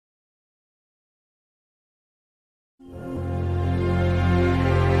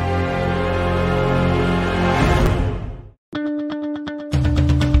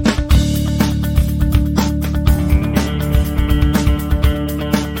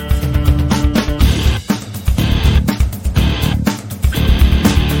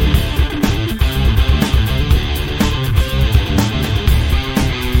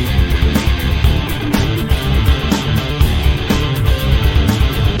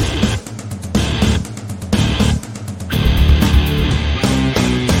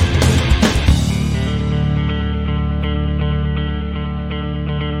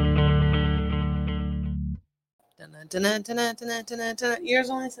Yours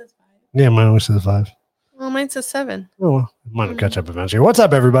only says 5. Yeah, mine only says 5. Well, mine says 7. Oh, well, mine will catch up eventually. What's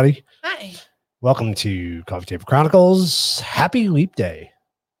up, everybody? Hi. Welcome to Coffee Table Chronicles. Happy Leap Day.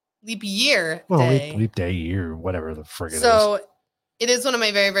 Leap year Well, day. leap day year, whatever the friggin' is. So it is one of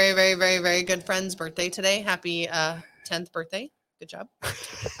my very, very, very, very, very good friends' birthday today. Happy 10th birthday. Good job.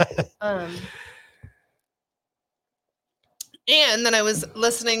 And then I was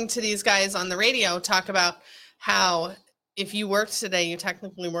listening to these guys on the radio talk about how if you worked today, you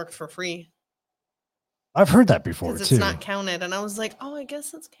technically worked for free. I've heard that before, because too. It's not counted. And I was like, oh, I guess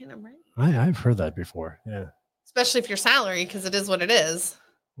that's kind of right. I've heard that before, yeah. Especially if your salary, because it is what it is.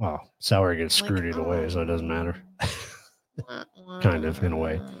 Well, salary gets screwed either way, so it doesn't matter. Kind of, in a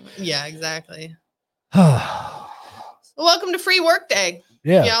way. Yeah, exactly. Well, welcome to Free Work Day.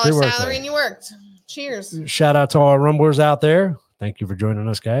 Yeah, y'all are salary and you worked. Cheers. Shout out to all our rumblers out there. Thank you for joining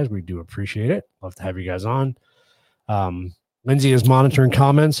us, guys. We do appreciate it. Love to have you guys on. Lindsay is monitoring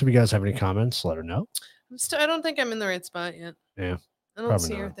comments. If you guys have any comments, let her know. I don't think I'm in the right spot yet. Yeah. I don't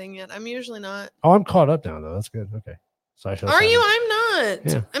see your thing yet. I'm usually not. Oh, I'm caught up now, though. That's good. Okay. So Are you? I'm not.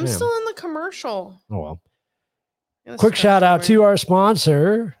 Yeah, I'm still in the commercial. Oh, well. Quick shout out to our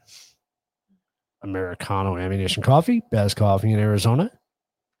sponsor, Americano Ammunition Coffee. Best coffee in Arizona.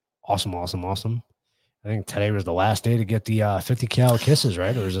 Awesome. I think today was the last day to get the 50 cal kisses,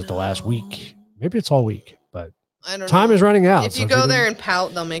 right? Or is it the last week? Maybe it's all week, but I don't know. Time is running out. If you go there and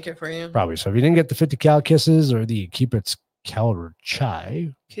pout, they'll make it for you. Probably. So if you didn't get the 50 cal kisses or the Cupid's Caliber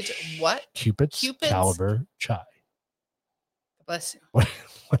Chai. What? Cupid's Caliber Chai. Bless you.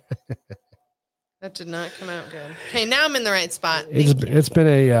 That did not come out good. Okay, now I'm in the right spot. It's been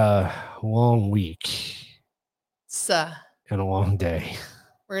a long week. Suh. And a long day.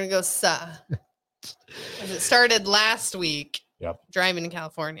 We're going to go suh. As it started last week. Yep. Driving to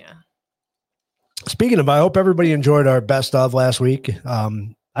California. Speaking of, I hope everybody enjoyed our best of last week. I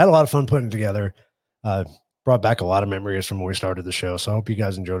had a lot of fun putting it together. Brought back a lot of memories from when we started the show. So I hope you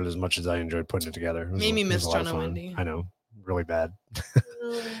guys enjoyed it as much as I enjoyed putting it together. Made me miss John and Wendy. I know. Really bad.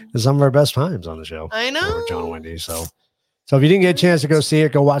 It's some of our best times on the show. I know. John and Wendy. So if you didn't get a chance to go see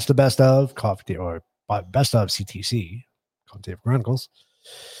it, go watch the best of Coffee or best of CTC, Coffee Table Chronicles.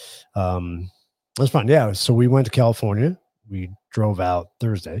 It was fun. Yeah. So we went to California. We drove out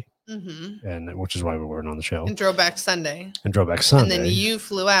Thursday. And which is why we weren't on the show. And drove back Sunday. And then you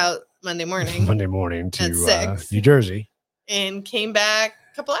flew out Monday morning. To New Jersey. And came back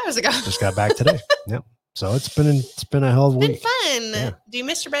a couple hours ago. Just got back today. Yep. So it's been a hell of a week. It's been fun. Yeah. Do you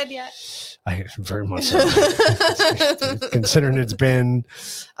miss your bed yet? I very much so. Considering it's been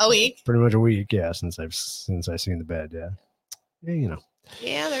a week. Pretty much a week, yeah, since I've seen the bed. Yeah. Yeah, you know.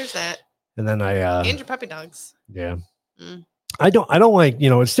 Yeah, there's that. And then and your puppy dogs. Yeah. I don't like,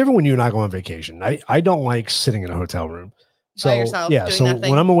 it's different when you and I go on vacation. I don't like sitting in a hotel room. So by yourself, yeah, so nothing.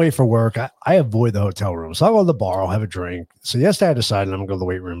 When I'm away for work, I avoid the hotel room. So I'll go to the bar, I'll have a drink. So yesterday I decided I'm gonna go to the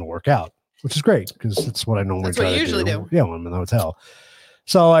weight room and work out, which is great because it's what I normally usually do. Yeah, when I'm in the hotel.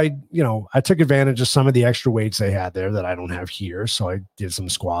 So I took advantage of some of the extra weights they had there that I don't have here. So I did some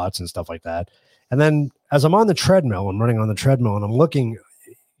squats and stuff like that. And then as I'm on the treadmill, I'm running on the treadmill and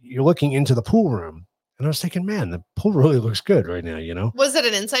you're looking into the pool room. And I was thinking, man, the pool really looks good right now, Was it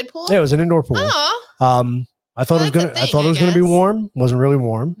an inside pool? Yeah, it was an indoor pool. Oh. I thought it was gonna be warm. Wasn't really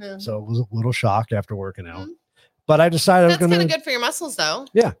warm. Yeah. So it was a little shocked after working out. But I decided that's kind of good for your muscles though.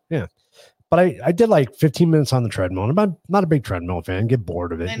 Yeah, yeah. But I did like 15 minutes on the treadmill. And I'm not a big treadmill fan, get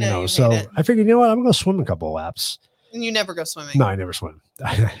bored of it, So I figured, I'm gonna swim a couple of laps. And you never go swimming. No, I never swim.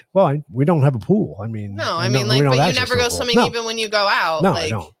 Well, we don't have a pool. I mean, but you never go swimming even when you go out. No, I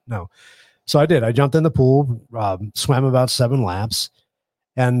don't. No. So I did. I jumped in the pool, swam about 7 laps,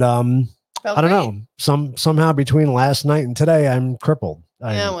 and I don't know. Somehow between last night and today, I'm crippled.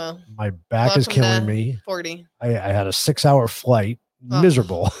 My back is killing me. 40. I had a 6-hour flight.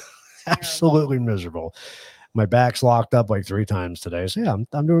 Miserable, absolutely miserable. My back's locked up like 3 times today. So yeah,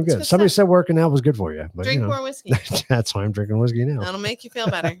 I'm doing good. Somebody said working out was good for you. But, Drink more whiskey. That's why I'm drinking whiskey now. That'll make you feel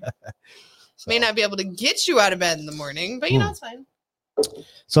better. May not be able to get you out of bed in the morning, but it's fine.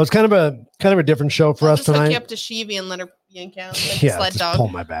 So it's kind of a different show for us tonight. Hook you up to Shivi and let her yank out. Like sled dog. Pull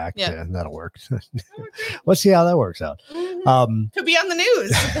my back. Yeah, that'll work. Let's see how that works out. Could be on the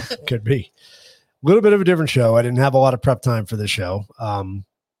news. Could be. A little bit of a different show. I didn't have a lot of prep time for this show,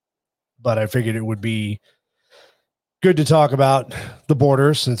 but I figured it would be good to talk about the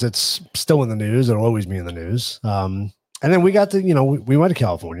border since it's still in the news. It'll always be in the news. And then we got to, we went to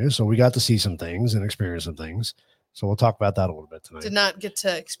California, so we got to see some things and experience some things. So we'll talk about that a little bit tonight. Did not get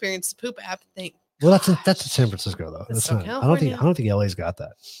to experience the poop app thing. Well, that's in San Francisco though. That's not, I don't think LA's got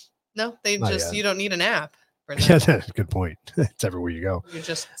that. No, you don't need an app. for them. Yeah, good point. It's everywhere you go. You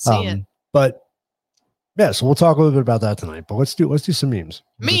just see it. But yeah, so we'll talk a little bit about that tonight. But let's do some memes.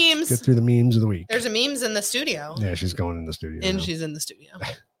 Memes. Get through the memes of the week. There's a memes in the studio. Yeah, she's going in the studio. And now. she's in the studio.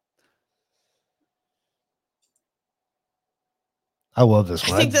 I love this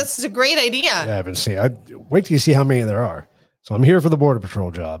one. I think this is a great idea. Yeah, I haven't seen. Wait till you see how many there are. So I'm here for the Border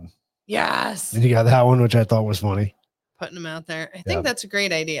Patrol job. Yes. And you got that one, which I thought was funny. Putting them out there. I think that's a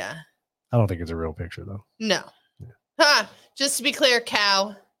great idea. I don't think it's a real picture, though. No. Yeah. Huh. Just to be clear,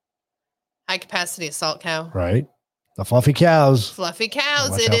 cow. High capacity assault cow. Right. The fluffy cows. Fluffy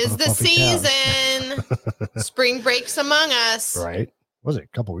cows. It is the season. Spring breaks among us. Right. Was it a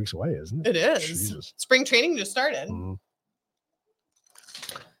couple weeks away, isn't it? It is. Jesus. Spring training just started. Mm-hmm.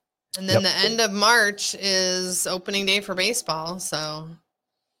 And then the end of March is opening day for baseball. So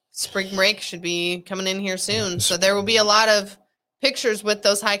spring break should be coming in here soon. So there will be a lot of pictures with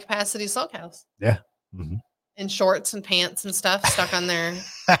those high capacity assault cows. Yeah. Mm-hmm. In shorts and pants and stuff stuck on there.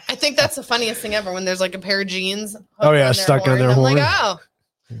 I think that's the funniest thing ever when there's like a pair of jeans. Oh yeah, stuck on their horn. I'm like, oh,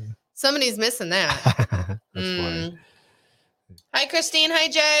 somebody's missing that. That's funny. Hi, Christine. Hi,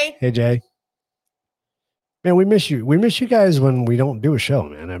 Jay. Hey, Jay. Man, we miss you. We miss you guys when we don't do a show,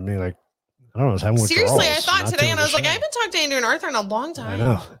 man. I mean, like, I don't know. It's having seriously, I thought today, and I was like, I haven't talked to Andrew and Arthur in a long time. I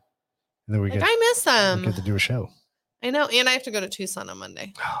know. And then I miss them. We get to do a show. I know, and I have to go to Tucson on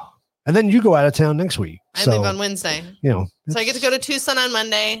Monday. And then you go out of town next week. I leave on Wednesday. You know, so I get to go to Tucson on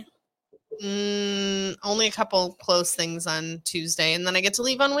Monday. Only a couple close things on Tuesday, and then I get to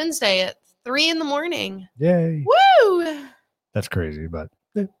leave on Wednesday at 3 a.m. Yay! Woo! That's crazy, but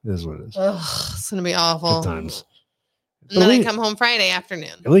it is what it is. Ugh, it's gonna be awful. Good times. And then I come home Friday afternoon.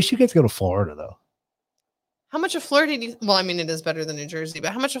 At least you get to go to Florida, though. How much of Florida do you? Well, I mean, it is better than New Jersey,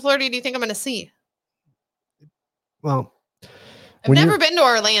 but how much of Florida do you think I'm going to see? Well, I've never been to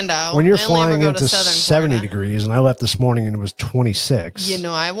Orlando. When you're flying into 70 degrees, and I left this morning and it was 26. You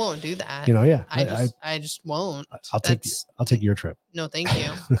know, I won't do that. You know, yeah. I just won't. I'll take your trip. No, thank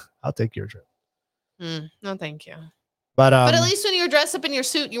you. I'll take your trip. No, thank you. But at least when you were dressed up in your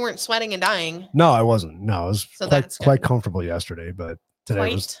suit, you weren't sweating and dying. No, I wasn't. No, I was so quite comfortable yesterday, but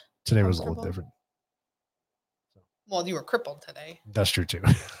today was a little different. Well, you were crippled today. That's true too.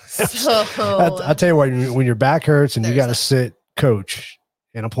 So I'll tell you what, when your back hurts and you got to sit coach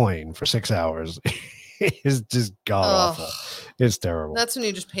in a plane for 6 hours, it's just god awful. It's terrible. That's when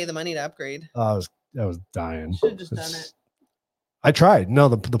you just pay the money to upgrade. I was dying. Should have just done it. I tried. No,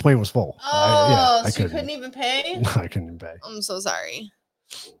 the plane was full. So you couldn't even pay? No, I couldn't even pay. I'm so sorry.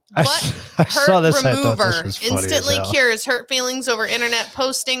 I saw this. Remover instantly cures hurt feelings over internet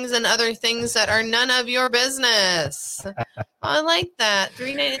postings and other things that are none of your business. I like that.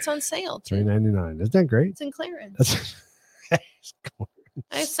 $3.99. It's on sale. $3.99. Isn't that great? It's in clearance.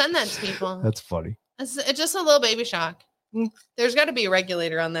 I send that to people. That's funny. It's just a little baby shock. There's got to be a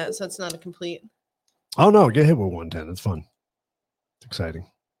regulator on that, so it's not a complete. Oh no! Get hit with 110. It's fun. It's exciting.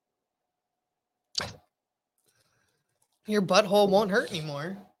 Your butthole won't hurt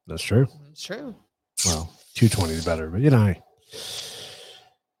anymore. That's true. It's true. Well, 220 is better, but you know.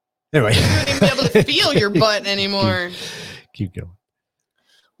 Anyway, you wouldn't even be able to feel your butt anymore. Keep going.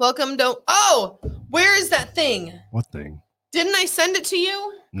 Welcome. Oh, where is that thing? What thing? Didn't I send it to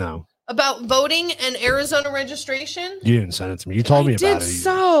you? No. About voting and Arizona registration? You didn't send it to me. You told me about it.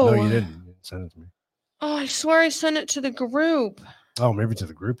 No, you didn't. You didn't send it to me. Oh, I swear I sent it to the group. Oh, maybe to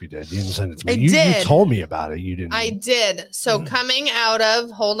the group you did. You didn't send it to me. I did. You told me about it. You didn't. I did. So coming out of,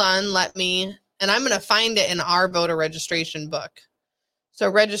 hold on, and I'm going to find it in our voter registration book. So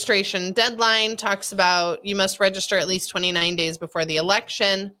registration deadline talks about you must register at least 29 days before the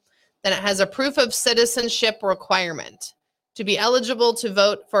election. Then it has a proof of citizenship requirement. To be eligible to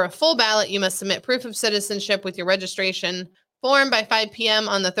vote for a full ballot, you must submit proof of citizenship with your registration form by 5 p.m.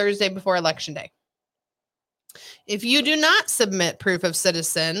 on the Thursday before Election Day. If you do not submit proof of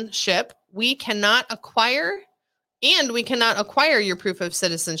citizenship, we cannot acquire your proof of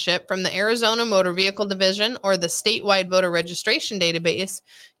citizenship from the Arizona Motor Vehicle Division or the statewide voter registration database.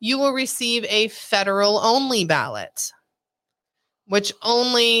 You will receive a federal-only ballot, which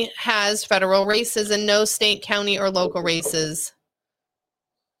only has federal races and no state, county, or local races.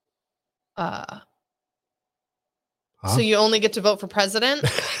 So you only get to vote for president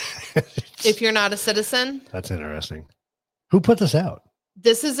if you're not a citizen. That's interesting. Who put this out?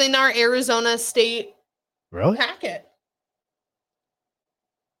 This is in our Arizona state packet.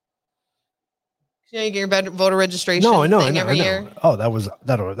 You know, you get your voter registration thing every year. Oh, that was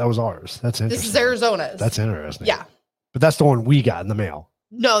ours. That's interesting. This is Arizona's. That's interesting. Yeah. But that's the one we got in the mail.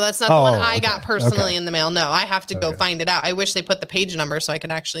 No, that's not the one I got personally in the mail. No, I have to go find it out. I wish they put the page number so I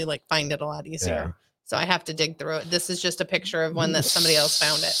could actually find it a lot easier. So I have to dig through it. This is just a picture of one that somebody else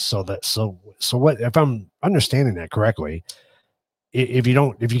found it. So what, if I'm understanding that correctly, if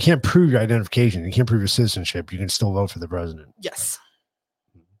you can't prove your identification, you can't prove your citizenship, you can still vote for the president. Yes.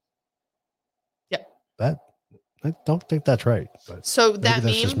 I don't think that's right. But so that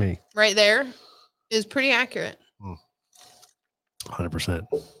that's just me right there is pretty accurate. 100%.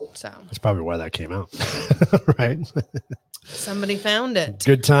 So that's probably why that came out. Right. Somebody found it.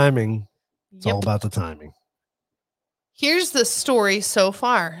 Good timing. It's all about the timing. Here's the story so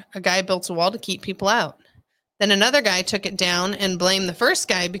far. A guy built a wall to keep people out. Then another guy took it down and blamed the first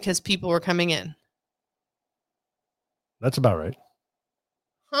guy because people were coming in. That's about right.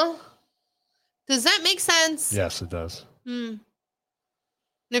 Huh? Does that make sense? Yes, it does. And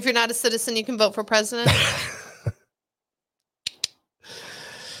if you're not a citizen, you can vote for president.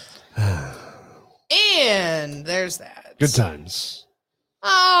 And there's that. Good times.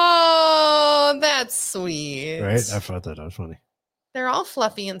 Oh, that's sweet. Right? I thought that was funny. They're all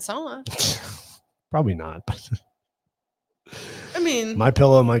fluffy and soft. Probably not. But I mean, my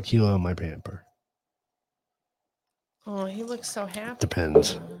pillow, my kilo, my pamper. Oh, he looks so happy.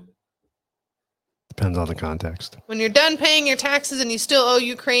 Depends. Depends on the context. When you're done paying your taxes and you still owe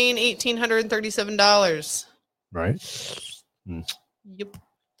Ukraine $1,837. Right? Yep.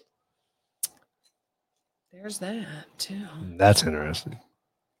 There's that, too. That's interesting.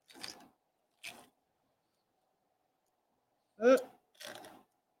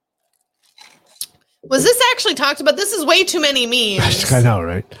 Was this actually talked about? This is way too many memes. I know,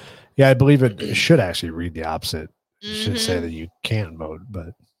 right? Yeah, I believe it should actually read the opposite. It should say that you can't vote, but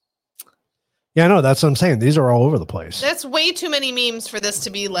yeah, no, that's what I'm saying. These are all over the place. That's way too many memes for this to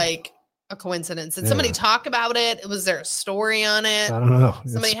be like a coincidence. Did somebody talk about it? Was there a story on it? I don't know.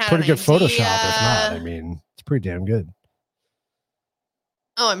 Somebody had pretty good idea. Photoshop, if not. I mean, it's pretty damn good.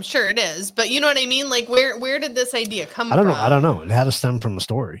 Oh, I'm sure it is. But you know what I mean? Like, where did this idea come from? I don't know. It had to stem from a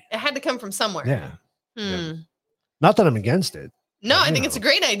story. It had to come from somewhere. Yeah. Yeah. Not that I'm against it. No, I think it's a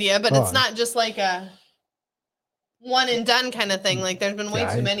great idea, but it's not just like a one and done kind of thing. Like, there's been way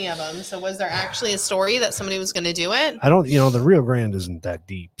too many of them. So was there actually a story that somebody was going to do it? I don't, the Rio Grande isn't that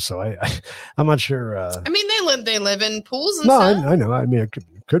deep, so I'm not sure. I mean, they live in pools and stuff. I know. I mean, it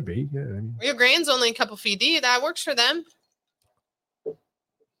could be. Yeah. I mean, Rio Grande's only a couple feet deep. That works for them.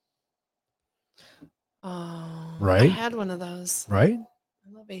 Oh, right. I had one of those. Right.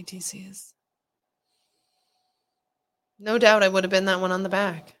 I love ATCs. No doubt I would have been that one on the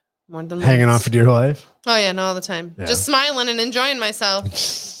back. More than hanging on for dear life. Oh, yeah, no, all the time. Yeah. Just smiling and enjoying myself.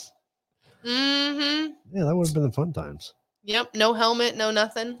 Yeah, that would have been the fun times. Yep, no helmet, no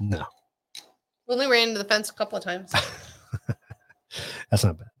nothing. No. Only ran into the fence a couple of times. That's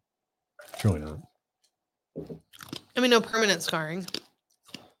not bad. It's really not. I mean, no permanent scarring.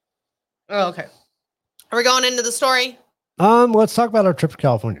 Oh, okay. Are we going into the story? Let's talk about our trip to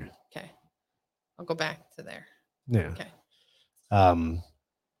California. Okay. I'll go back to there. Yeah. Okay.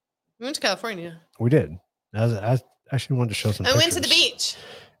 We went to California. We did. I actually wanted to show some. I went to the beach.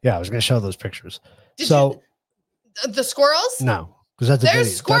 Yeah, I was going to show those pictures. The squirrels? No, because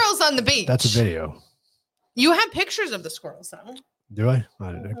there's squirrels on the beach. That's a video. You have pictures of the squirrels, though. Do I?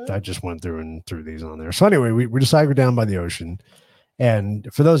 I just went through and threw these on there. So anyway, we decided to go down by the ocean. And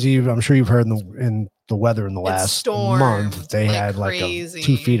for those of you, I'm sure you've heard in the weather in the last month, they had crazy. Like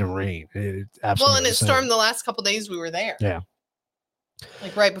 2 feet of rain. Absolutely. Well, and it stormed the last couple of days we were there. Yeah.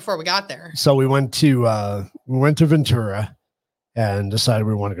 Like right before we got there. So we went to Ventura and decided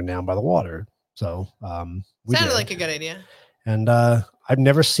we want to go down by the water. So we sounded like a good idea. And I've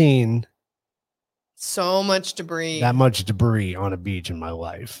never seen so much debris. That much debris on a beach in my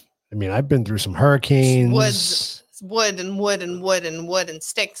life. I mean, I've been through some hurricanes. Wood and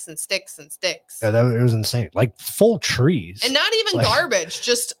sticks and sticks and sticks. Yeah, it was insane. Like full trees. And not even garbage,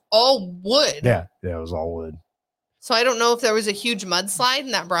 just all wood. Yeah, it was all wood. So I don't know if there was a huge mudslide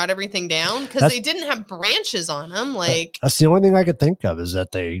and that brought everything down because they didn't have branches on them. Like that's the only thing I could think of is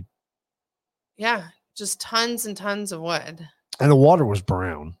that they. Yeah, just tons and tons of wood. And the water was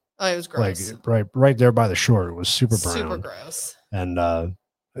brown. Oh, it was gross. Like right there by the shore, it was super brown. Super gross. And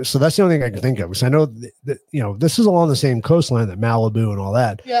so that's the only thing I can think of because I know that this is along the same coastline that Malibu and all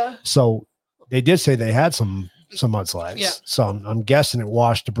that. Yeah. So they did say they had some mudslides. Yeah. So I'm guessing it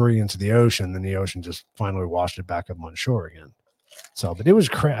washed debris into the ocean, then the ocean just finally washed it back up on shore again. So, but it was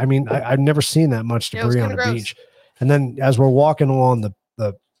crazy. I mean, I've never seen that much debris on a beach. And then as we're walking along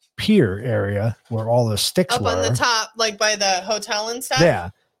the pier area where all the sticks up were on the top, like by the hotel and stuff. Yeah.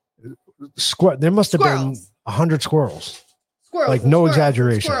 There must have been 100 squirrels. Like no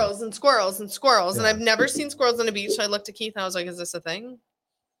exaggeration. Squirrels. Yeah. And I've never seen squirrels on a beach. So I looked at Keith and I was like, is this a thing?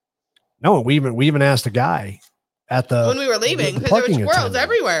 No, we even asked the guy at the when we were leaving because there were squirrels attendant.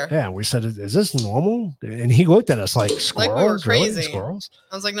 Everywhere. Yeah, we said, "Is this normal?" And he looked at us like squirrels. Like we were crazy. Really? Squirrels?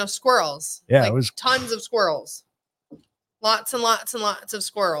 I was like, "No, squirrels." Yeah, like, it was tons of squirrels. Lots and lots and lots of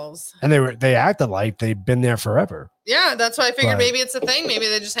squirrels. And they acted like they'd been there forever. Yeah, that's why I figured maybe it's a thing. Maybe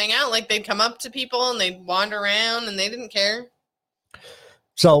they just hang out. Like they'd come up to people and they'd wander around and they didn't care.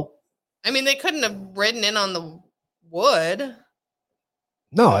 So, I mean, they couldn't have ridden in on the wood.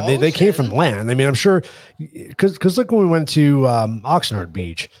 No, they came from land. I mean, I'm sure because look, when we went to Oxnard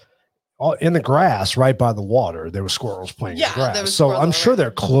Beach, in the grass right by the water, there were squirrels playing in the grass. So I'm sure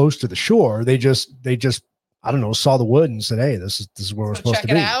they're close to the shore. They just I don't know, saw the wood and said, "Hey, this is where we're supposed to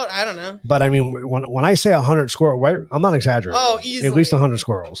be." Check it out. I don't know. But I mean, when I say 100 squirrels, I'm not exaggerating. Oh, easily. At least 100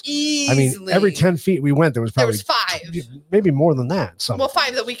 squirrels. Easily. I mean, every 10 feet we went, there was 5, maybe more than that. Well,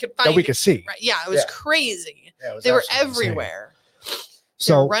 5 that we could find. That we could see. Right. Yeah, it was crazy. Yeah, they were everywhere. Insane.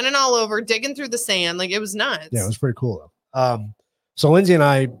 So they were running all over, digging through the sand, like it was nuts. Yeah, it was pretty cool though. So Lindsay and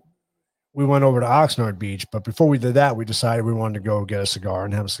I, we went over to Oxnard Beach, but before we did that, we decided we wanted to go get a cigar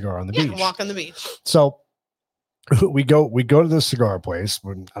and have a cigar on the beach. Walk on the beach. So we go to the cigar place.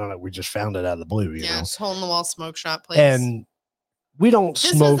 I don't know. We just found it out of the blue. You know? It's hole in the wall smoke shop place. And we don't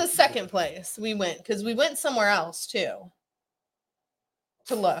smoke. This was the second place we went because we went somewhere else too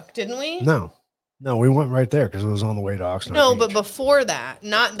to look, didn't we? No, we went right there because it was on the way to Oxnard. No, Beach. but before that,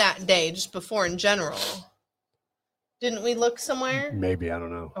 not that day, just before in general. Didn't we look somewhere? Maybe, I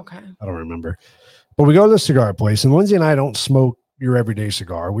don't know. Okay, I don't remember. But we go to the cigar place, and Lindsay and I don't smoke your everyday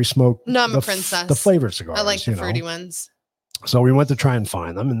cigar. We smoke I'm a princess. The flavored cigars. I like the fruity ones. So we went to try and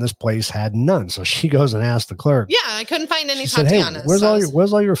find them, and this place had none. So she goes and asks the clerk. Yeah, I couldn't find any Tatianas. Said, hey,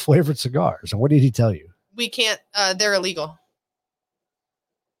 where's all your flavored cigars? And what did he tell you? We can't. They're illegal.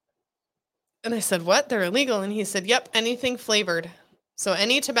 And I said, what? They're illegal? And he said, yep, anything flavored. So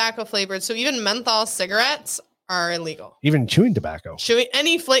any tobacco flavored. So even menthol cigarettes are illegal. Even chewing tobacco.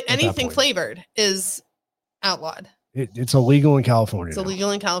 Anything flavored is outlawed. It's illegal in California. It's illegal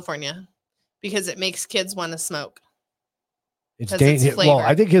in California because it makes kids want to smoke. It's dangerous. Well,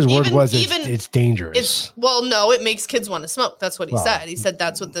 I think his word was it's dangerous. No, it makes kids want to smoke. That's what he said. He said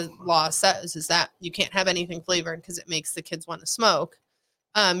that's what the law says is that you can't have anything flavored because it makes the kids want to smoke.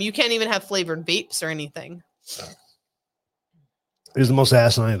 You can't even have flavored vapes or anything. It was the most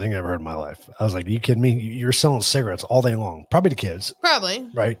asinine thing I ever heard in my life. I was like, are you kidding me? You're selling cigarettes all day long. Probably to kids. Probably.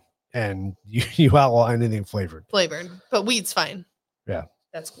 Right. And you outlaw anything flavored. But weed's fine. Yeah.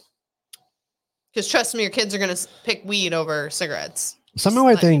 That's cool. Because trust me, your kids are going to pick weed over cigarettes. Somehow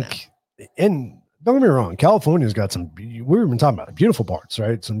I think, and don't get me wrong, California's got some, we've been talking about it, beautiful parts,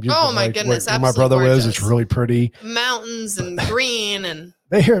 right? Some beautiful, oh my goodness, where my brother lives, it's really pretty. Mountains and green and.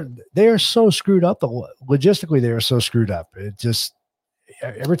 They are so screwed up. Logistically, they are so screwed up. It just,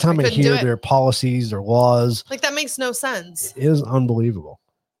 every time I hear their policies, their laws. Like that makes no sense. It is unbelievable.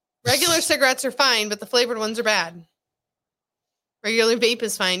 Regular cigarettes are fine, but the flavored ones are bad. Regular vape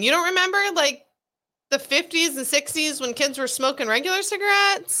is fine. You don't remember like the 50s and 60s when kids were smoking regular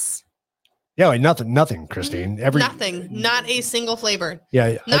cigarettes? Yeah, like nothing, Christine. Nothing. Not a single flavor.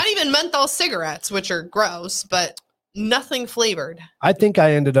 Yeah. Not even menthol cigarettes, which are gross, but nothing flavored. I think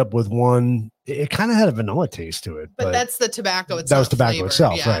I ended up with one. It kind of had a vanilla taste to it. But that's the tobacco itself. That was tobacco flavored.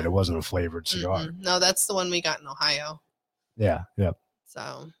 itself, right? It wasn't a flavored cigar. Mm-hmm. No, that's the one we got in Ohio. Yeah.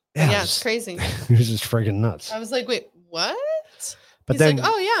 So, yeah, it's crazy. It was just freaking nuts. I was like, wait, what? But He's then, like,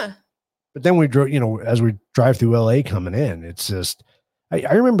 oh, yeah. But then we drove, as we drive through LA coming in, it's just,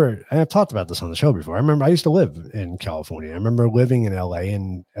 I remember, and I've talked about this on the show before. I remember I used to live in California. I remember living in LA,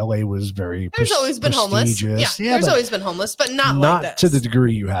 and LA was very There's always been homeless. Yeah, there's always been homeless, but not like this. To the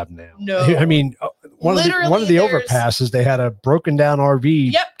degree you have now. No. I mean, one of the overpasses, they had a broken down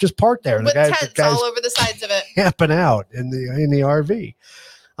RV just parked there. And with tents all over the sides of it. Camping out in the RV.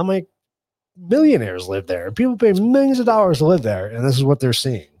 I'm like, millionaires live there. People pay millions of dollars to live there, and this is what they're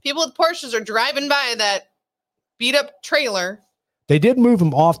seeing. People with Porsches are driving by that beat up trailer. They did move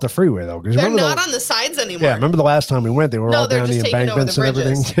them off the freeway though, because they're not on the sides anymore. Yeah, remember the last time we went, they were all down the embankments and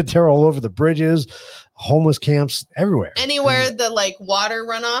everything. They're all over the bridges, homeless camps everywhere. Anywhere the water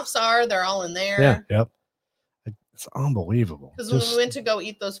runoffs are, they're all in there. Yeah, yep. It's unbelievable. Because when we went to go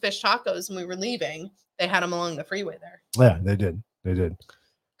eat those fish tacos and we were leaving, they had them along the freeway there. Yeah, they did.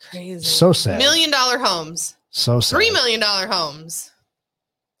 Crazy. So sad. $1 million homes. So sad. $3 million homes.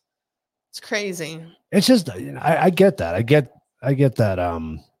 It's crazy. It's just, I get that. I get that.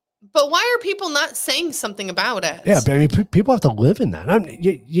 But why are people not saying something about it? Yeah, but I mean, people have to live in that.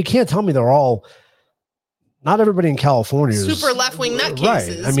 You can't tell me they're all. Not everybody in California is super left-wing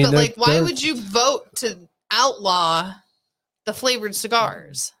nutcases. Right. I mean, but why would you vote to outlaw the flavored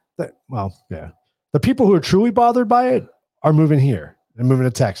cigars? Well, yeah. The people who are truly bothered by it are moving here and moving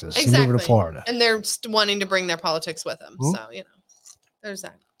to Texas and moving to Florida. And they're wanting to bring their politics with them. So, there's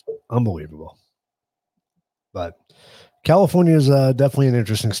that. Unbelievable. But California is definitely an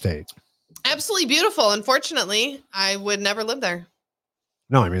interesting state. Absolutely beautiful. Unfortunately, I would never live there.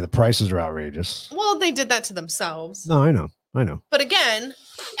 No, I mean, the prices are outrageous. Well, they did that to themselves. No, I know. But again,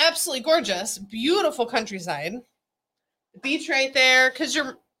 absolutely gorgeous. Beautiful countryside. The beach right there. Because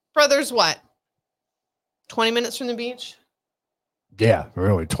your brother's what? 20 minutes from the beach? Yeah,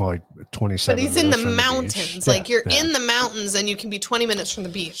 really, 27. But he's in the mountains. Like, you're in the mountains and you can be 20 minutes from the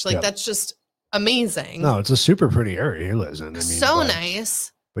beach. Like, that's just amazing. No, it's a super pretty area he lives in. I mean, so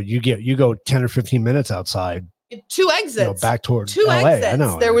nice. But you go 10 or 15 minutes outside. 2 exits. Back toward LA. Exits. I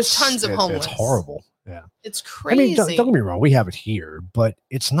know. There was tons of homeless. It's horrible. Yeah. It's crazy. I mean, don't get me wrong. We have it here, but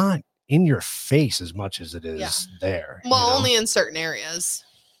it's not in your face as much as it is there. Well, only in certain areas.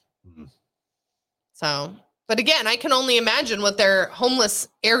 Mm-hmm. So, but again, I can only imagine what their homeless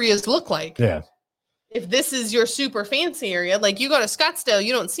areas look like. Yeah. If this is your super fancy area, like you go to Scottsdale,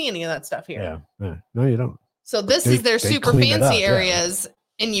 you don't see any of that stuff here. Yeah. No, you don't. So this is their super fancy areas.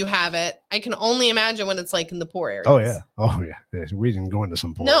 And you have it. I can only imagine what it's like in the poor areas. Oh yeah. We didn't go into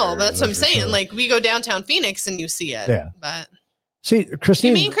some poor areas. No, that's what I'm saying. Sure. Like we go downtown Phoenix and you see it. Yeah. But see, Christine.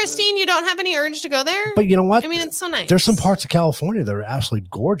 You mean Christine? You don't have any urge to go there? But you know what? I mean, it's so nice. There's some parts of California that are absolutely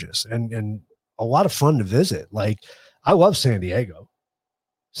gorgeous and a lot of fun to visit. Like I love San Diego.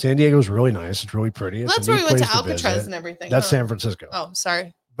 San Diego's really nice. It's really pretty. Well, that's where we went to Alcatraz and everything. That's San Francisco. Oh,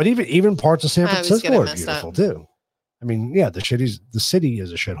 sorry. But even parts of San Francisco are beautiful too. I mean, yeah, the city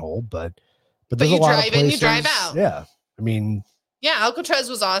is a shithole, but there's a lot of places. You drive out. Yeah. I mean, yeah,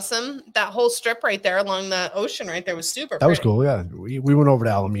 Alcatraz was awesome. That whole strip right there along the ocean right there was super That was cool. Yeah. We went over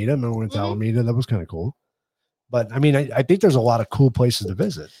to Alameda. Remember we went to Alameda? That was kind of cool. But I mean, I think there's a lot of cool places to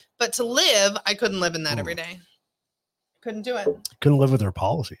visit. But to live, I couldn't live in that every day. Couldn't do it. Couldn't live with their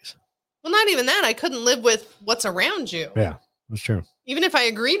policies. Well, not even that. I couldn't live with what's around you. Yeah, that's true. Even if I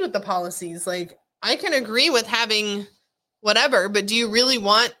agreed with the policies, like I can agree with having whatever, but do you really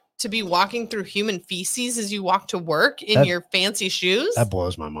want to be walking through human feces as you walk to work in your fancy shoes? That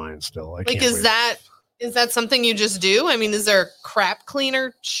blows my mind still. Is that something you just do? I mean, is there a crap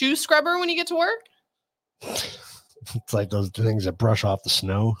cleaner shoe scrubber when you get to work? It's like those things that brush off the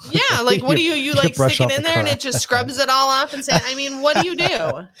snow. Yeah, like what do you like stick it in there and it just scrubs it all off and say, I mean, what do you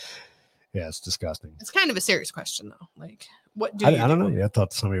do? Yeah, it's disgusting. It's kind of a serious question though. Like what do I don't know. Yeah, I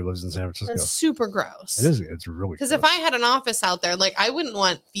thought somebody lives in San Francisco. That's super gross. It is. It's really because if I had an office out there, like I wouldn't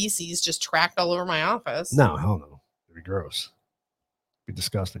want feces just tracked all over my office. No, hell no. It'd be gross. It'd be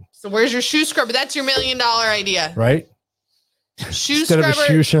disgusting. So where's your shoe scrubber? That's your $1 million idea. Right? Shoe Instead scrubber. Of a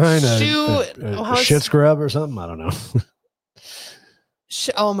shoe shine, a shit scrub or something. I don't know.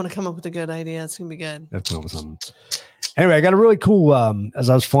 I'm going to come up with a good idea. It's going to be good. That's something. Anyway, I got a really cool, as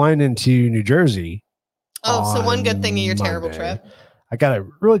I was flying into New Jersey. Oh, so one good thing of your terrible trip. I got a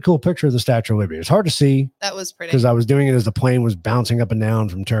really cool picture of the Statue of Liberty. It's hard to see. That was pretty. Because I was doing it as the plane was bouncing up and down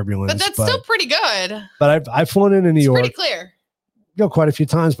from turbulence. But that's still pretty good. But I've flown into New York. Pretty clear. Quite a few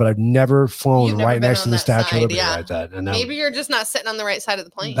times, but I've never flown right next to the Statue of Liberty like that. And maybe you're just not sitting on the right side of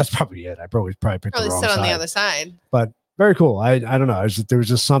the plane. That's probably it. I probably picked the wrong sit side. On the other side. But very cool. I don't know. There was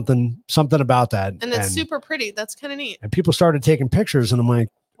just something about that. And it's super pretty. That's kind of neat. And people started taking pictures, and I'm like,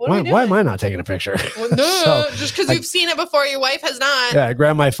 why am I not taking a picture? Well, no, just because you've seen it before, your wife has not. Yeah, I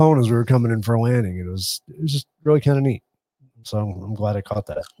grabbed my phone as we were coming in for a landing. It was just really kind of neat. So I'm glad I caught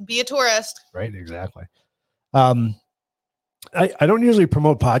that. Be a tourist. Right, exactly. I don't usually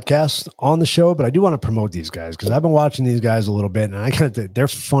promote podcasts on the show, but I do want to promote these guys because I've been watching these guys a little bit, and they're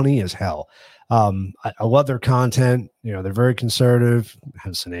funny as hell. I love their content. They're very conservative.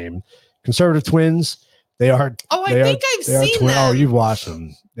 Hence the name, Conservative Twins. They are. Oh, I think I've seen them. Oh, you've watched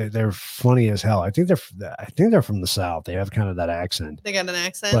them. They're funny as hell. I think they're from the South. They have kind of that accent. They got an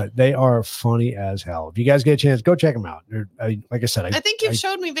accent, but they are funny as hell. If you guys get a chance, go check them out. Like I said, I think you've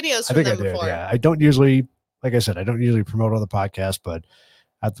showed me videos from them before. Yeah, I don't usually. Like I said, I don't usually promote other podcasts, but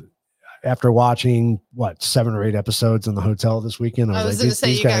after watching 7 or 8 episodes in the hotel this weekend, I was going to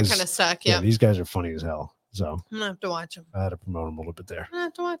say you got kind of stuck. Yeah, these guys are funny as hell. So I'm gonna have to watch them. I had to promote them a little bit there. I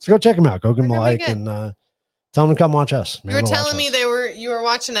have to watch. So go check them out. Go give them a like and tell them to come watch us. You were telling me you were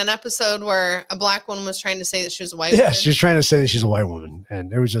watching an episode where a black woman was trying to say that she was a white woman. Yeah, she was trying to say that she's a white woman,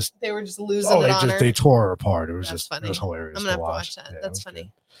 and it was just they were just losing it on her. They tore her apart. It was That's funny. It was hilarious. I'm gonna have to watch that. Yeah, that's funny.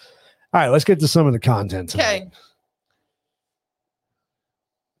 Good. All right, let's get to some of the content tonight. Okay.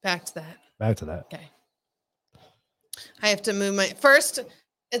 Back to that. Okay. I have to move my first.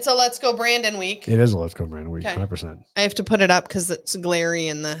 It's a Let's Go Brandon week. It is a Let's Go Brandon week, 100%. I have to put it up because it's glary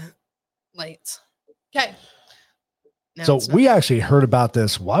in the lights. Okay. So we actually heard about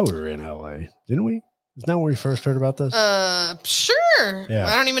this while we were in LA, didn't we? Isn't that when we first heard about this? Sure. Yeah.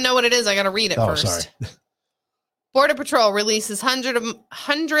 I don't even know what it is. I got to read it first. Sorry. Border Patrol releases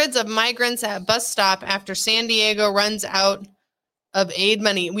hundreds of migrants at bus stop after San Diego runs out of aid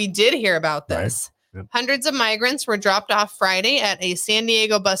money. We did hear about this. Right. Yep. Hundreds of migrants were dropped off Friday at a San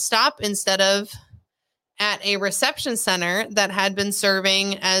Diego bus stop instead of at a reception center that had been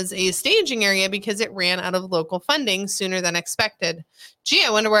serving as a staging area because it ran out of local funding sooner than expected. Gee, I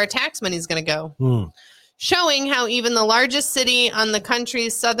wonder where our tax money is going to go. Showing how even the largest city on the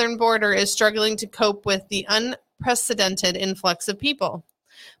country's southern border is struggling to cope with the unprecedented influx of people.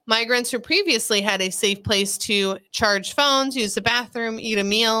 Migrants who previously had a safe place to charge phones, use the bathroom, eat a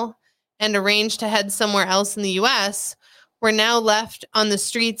meal, and arrange to head somewhere else in the U.S., were now left on the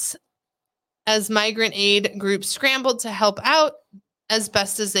streets as migrant aid groups scrambled to help out as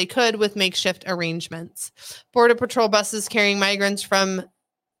best as they could with makeshift arrangements. Border Patrol buses carrying migrants from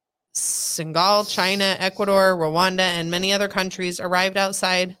Senegal, China, Ecuador, Rwanda, and many other countries arrived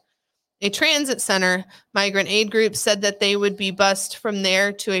outside a transit center. Migrant aid groups said that they would be bused from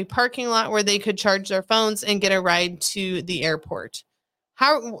there to a parking lot where they could charge their phones and get a ride to the airport.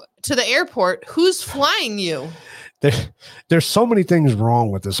 How to the airport? Who's flying you? There's so many things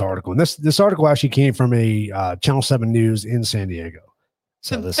wrong with this article. And this article actually came from a Channel 7 News in San Diego.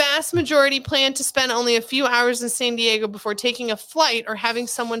 So the vast majority plan to spend only a few hours in San Diego before taking a flight or having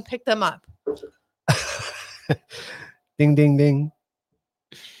someone pick them up. Ding, ding, ding.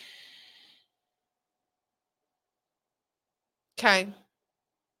 Okay.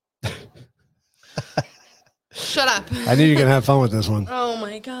 Shut up. I knew you were going to have fun with this one. Oh,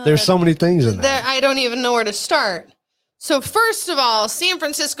 my God. There's so many things in there. I don't even know where to start. So, first of all, San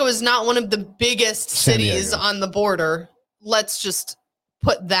Francisco is not one of the biggest cities on the border. Let's just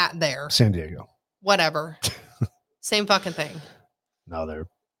put that there. San Diego. Whatever. Same fucking thing. No, they're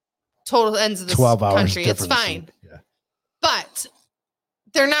total ends of the 12 hours country. It's fine. Yeah. But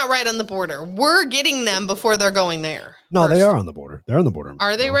they're not right on the border. We're getting them before they're going there. No, they are on the border. They're on the border.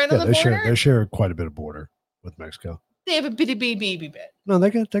 Are they right on the border? They share quite a bit of border with Mexico. They have a bitty baby bit. No, they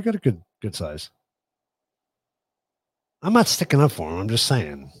got a good size. I'm not sticking up for them. I'm just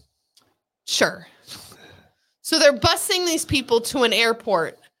saying. Sure. So they're busing these people to an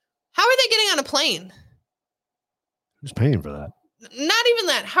airport. How are they getting on a plane? Who's paying for that? Not even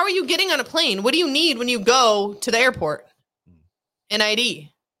that. How are you getting on a plane? What do you need when you go to the airport? An ID.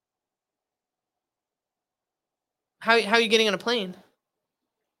 How are you getting on a plane?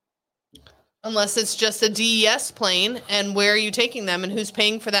 Unless it's just a DES plane, and where are you taking them, and who's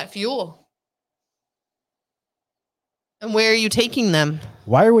paying for that fuel? And where are you taking them?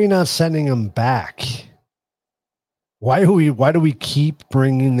 Why are we not sending them back? Why do we keep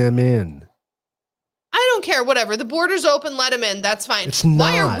bringing them in? I don't care. Whatever. The border's open. Let them in. That's fine. It's not.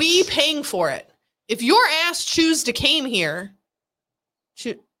 Why are we paying for it? If your ass choose to came here,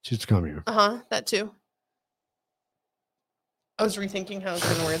 choose to come here. That too. I was rethinking how I was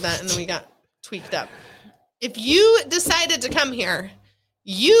going to word that, and then we got tweaked up. If you decided to come here,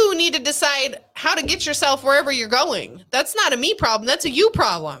 you need to decide how to get yourself wherever you're going. That's not a me problem. That's a you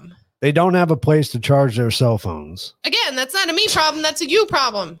problem. They don't have a place to charge their cell phones. Again, that's not a me problem. That's a you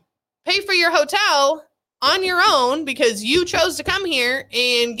problem. Pay for your hotel on your own because you chose to come here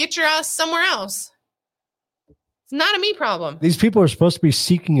and get your ass somewhere else. It's not a me problem. These people are supposed to be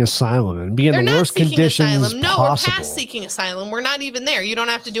seeking asylum and be in the worst conditions possible. No, we're past seeking asylum. We're not even there. You don't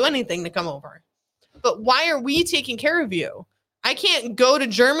have to do anything to come over. But why are we taking care of you? I can't go to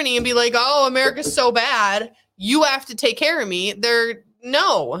Germany and be like, oh, America's so bad. You have to take care of me.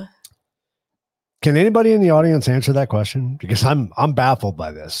 No. Can anybody in the audience answer that question? Because I'm baffled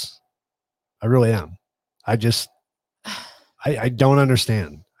by this. I really am. I don't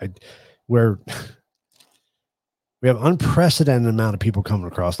understand. We have unprecedented amount of people coming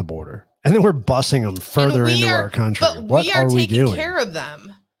across the border, and then we're busing them further into our country. But what are we doing? Taking care of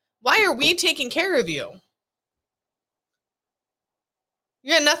them. Why are we taking care of you?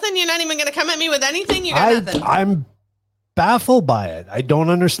 You got nothing? You're not even going to come at me with anything? You got nothing? I'm baffled by it. I don't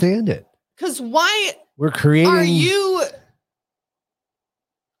understand it. Because why we're creating... Are you...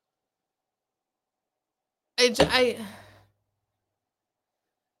 I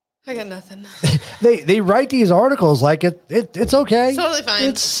got nothing. They write these articles like it's okay. Totally fine.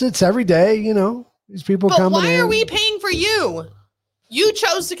 It's every day, you know. These people coming in. But why are we paying for you? You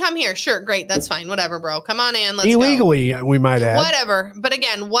chose to come here. Sure, great. That's fine. Whatever, bro. Come on in. Let's illegally, go. We might add. Whatever. But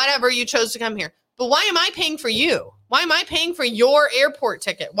again, whatever, you chose to come here. But why am I paying for you? Why am I paying for your airport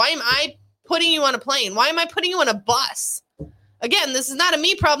ticket? Why am I putting you on a plane? Why am I putting you on a bus? Again, this is not a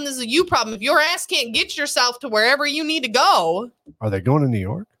me problem. This is a you problem. If your ass can't get yourself to wherever you need to go. Are they going to New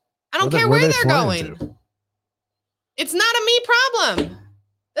York? I don't care where they're going. To? It's not a me problem.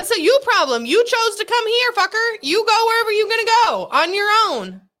 That's a you problem. You chose to come here, fucker. You go wherever you're going to go on your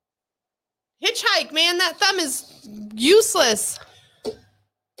own. Hitchhike, man. That thumb is useless.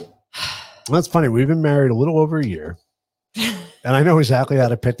 That's funny. We've been married a little over a year. And I know exactly how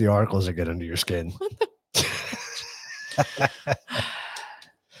to pick the articles that get under your skin.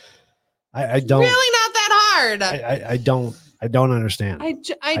 I don't. Really not that hard. I don't understand.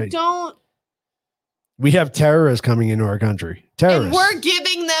 I don't. We have terrorists coming into our country. Terrorists. And we're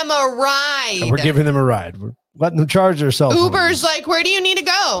giving them a ride. And we're giving them a ride. We're letting them charge their cell phones. Uber's like, where do you need to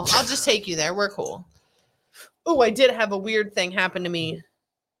go? I'll just take you there. We're cool. Oh, I did have a weird thing happen to me.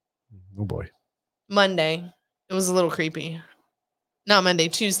 Oh boy. Monday. It was a little creepy. Not Monday,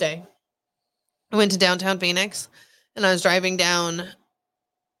 Tuesday. I went to downtown Phoenix and I was driving down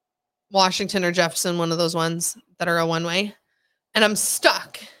Washington or Jefferson, one of those ones that are a one-way. And I'm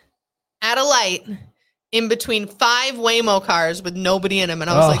stuck at a light in between 5 Waymo cars with nobody in them.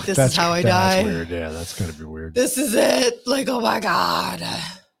 And I was like, this is how I die. That's weird. Yeah, that's going to be weird. This is it. Like, oh my God.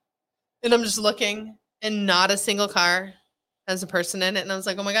 And I'm just looking and not a single car has a person in it. And I was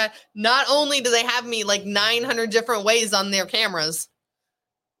like, oh my God. Not only do they have me like 900 different ways on their cameras,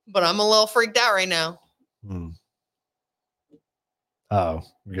 but I'm a little freaked out right now. Oh,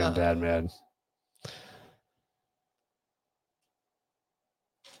 you're getting dad mad.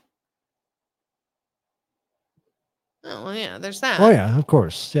 Oh, well, yeah, there's that. Oh, yeah, of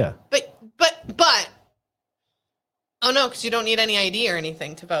course. Yeah. But, oh, no, because you don't need any ID or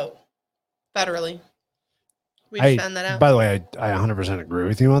anything to vote federally. We just found that out. By the way, I 100% agree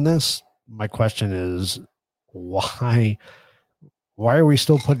with you on this. My question is, why are we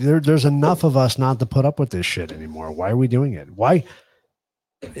still putting, there's enough of us not to put up with this shit anymore. Why are we doing it? Why?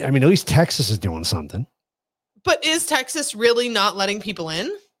 I mean, at least Texas is doing something. But is Texas really not letting people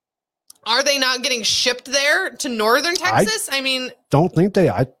in? Are they not getting shipped there to northern Texas? I mean, don't think they.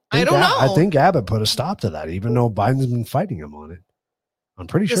 I don't know. I think Abbott put a stop to that, even though Biden's been fighting him on it. I'm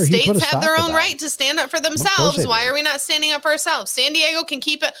pretty sure he put a stop to that. The states have their own right to stand up for themselves. Why are we not standing up for ourselves? San Diego can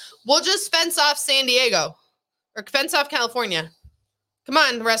keep it. We'll just fence off San Diego or fence off California. Come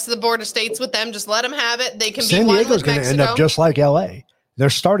on, the rest of the border states with them. Just let them have it. They can San be Diego's going to end up just like LA. They're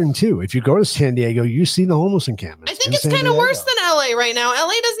starting to. If you go to San Diego, you see the homeless encampments. I think it's kind of worse than LA right now.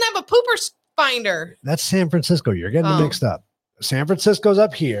 LA doesn't have a pooper finder. That's San Francisco. You're getting them mixed up. San Francisco's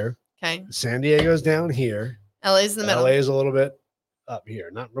up here. Okay. San Diego's down here. LA's in the middle. LA's a little bit up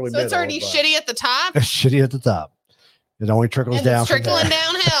here. Not really. So it's already shitty at the top. It's shitty at the top. It only trickles down. It's trickling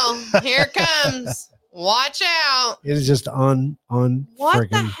downhill. Here it comes. Watch out. It is just what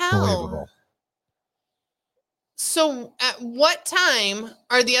the hell? Believable. So at what time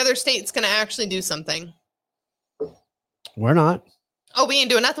are the other states going to actually do something? We're not. Oh, we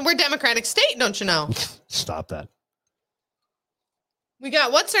ain't doing nothing. We're a Democratic state, don't you know? Stop that. We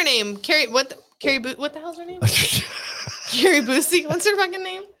got, what's her name? What the hell's her name? Carrie Boosie. What's her fucking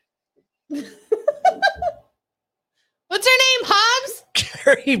name? What's her name? Hobbs?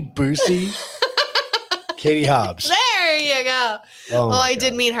 Carrie Boosie. Katie Hobbs. There you go. Oh, I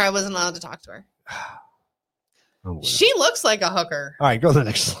did meet her. I wasn't allowed to talk to her. She looks like a hooker. All right, go to the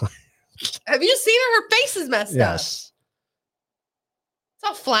next slide. Have you seen her? Her face is messed up. Yes. It's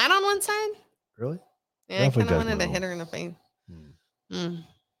all flat on one side. Really? Yeah, I kind of wanted to hit her in the face.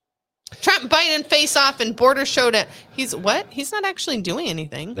 Trump, Biden face off and border showdown. He's what? He's not actually doing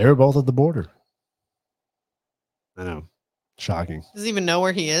anything. They were both at the border. I know. Shocking. Does he even know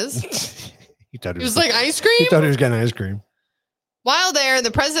where he is? He was like ice cream? He thought he was getting ice cream. While there,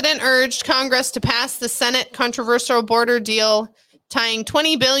 the president urged Congress to pass the Senate controversial border deal, tying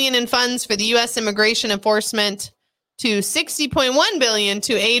 $20 billion in funds for the U.S. immigration enforcement to $60.1 billion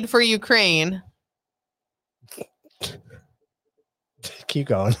to aid for Ukraine. Keep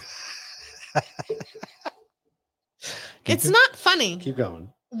going. It's not funny. Keep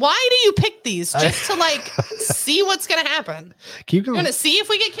going. Why do you pick these? Just to like see what's going to happen? Keep going. You're going to see if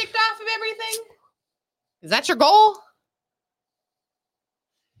we get kicked off of everything? Is that your goal?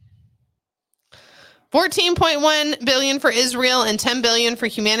 $14.1 billion for Israel and $10 billion for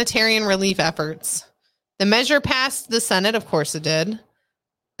humanitarian relief efforts. The measure passed the Senate. Of course it did.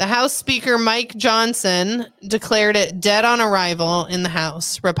 The House Speaker Mike Johnson declared it dead on arrival in the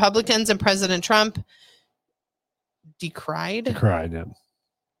House. Republicans and President Trump decried yeah.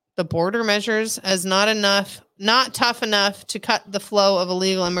 the border measures as not not tough enough to cut the flow of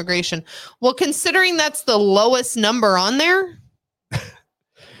illegal immigration. Well, considering that's the lowest number on there.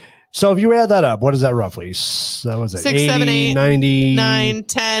 So if you add that up, what is that roughly? So was it 6, 80, 7, 8, 90, 9,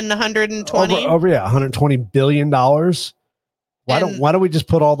 10, 120? Over $120 billion. Why don't we just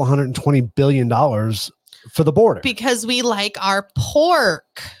put all the $120 billion for the border? Because we like our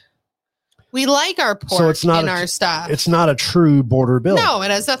pork. We like our pork so it's not our stuff. It's not a true border bill. No,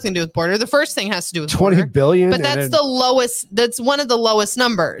 it has nothing to do with border. The first thing has to do with 20 border, billion. But that's the lowest. That's one of the lowest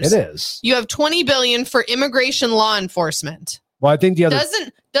numbers. It is. You have 20 billion for immigration law enforcement. Well, I think the other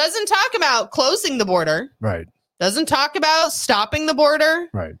doesn't talk about closing the border. Right. Doesn't talk about stopping the border.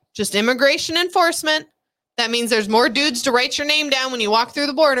 Right. Just immigration enforcement. That means there's more dudes to write your name down when you walk through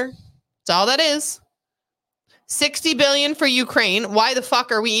the border. That's all that is. 60 billion for Ukraine. Why the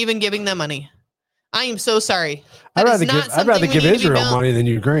fuck are we even giving them money? I am so sorry. I'd rather give Israel money than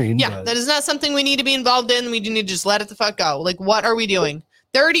Ukraine. Yeah, that is not something we need to be involved in. We need to just let it the fuck go. Like, what are we doing?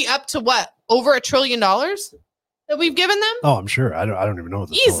 They're already up to what? Over $1 trillion that we've given them? Oh, I'm sure. I don't even know what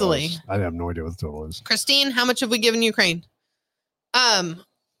the easily. Total is. I have no idea what the total is. Christine, how much have we given Ukraine?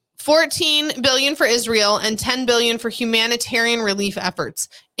 14 billion for Israel and 10 billion for humanitarian relief efforts.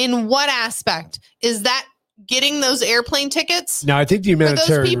 In what aspect is that? Getting those airplane tickets? No, I think the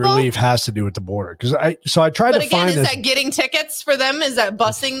humanitarian relief has to do with the border. I tried to find. Is that getting tickets for them? Is that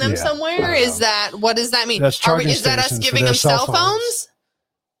busing them somewhere? Is that what does that mean? That's is that us giving them cell phones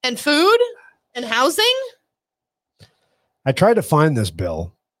and food and housing? I tried to find this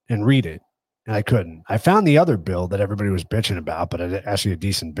bill and read it, and I couldn't. I found the other bill that everybody was bitching about, but actually a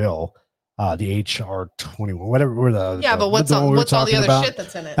decent bill. The HR 21, whatever. But what's all the other shit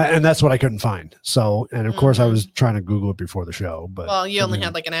that's in it? And that's what I couldn't find. So, and of course, I was trying to Google it before the show, but you only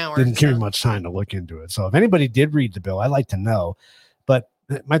had like an hour. Didn't give me much time to look into it. So, if anybody did read the bill, I'd like to know. But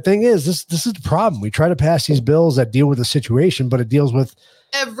my thing is, this is the problem. We try to pass these bills that deal with the situation, but it deals with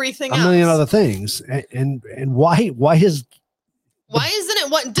everything, a million other things. And why isn't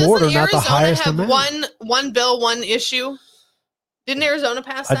it? What doesn't Arizona have one bill, one issue? Didn't Arizona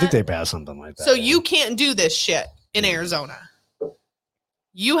pass that? I think they passed something like that. So you can't do this shit in Arizona.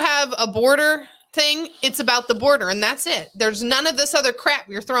 You have a border thing. It's about the border, and that's it. There's none of this other crap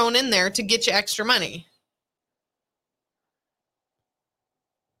you're throwing in there to get you extra money.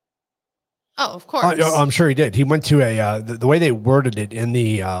 Oh, of course. I'm sure he did. He went to the way they worded it in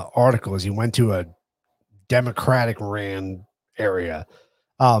the article is he went to a Democratic ran area.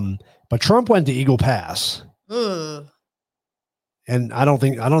 But Trump went to Eagle Pass. Ugh. And I don't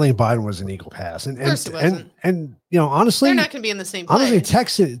think Biden was an Eagle Pass. And honestly, they're not going to be in the same place.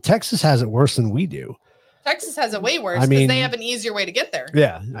 Honestly, Texas has it worse than we do. Texas has it way worse because they have an easier way to get there.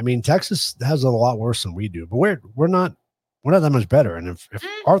 Yeah, I mean, Texas has it a lot worse than we do, but we're not that much better. And if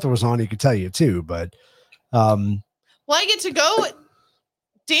Arthur was on, he could tell you too. But well, I get to go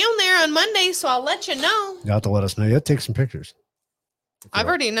down there on Monday, so I'll let you know. You have to let us know. You have to take some pictures. I've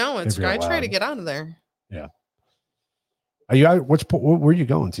already know it's. I try to get out of there. Yeah. Are you out? Where are you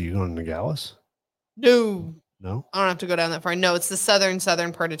going to? You going to Nogales? No. No? I don't have to go down that far. No, it's the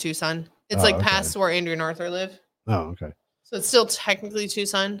southern part of Tucson. It's past where Andrew and Arthur live. Oh, okay. So it's still technically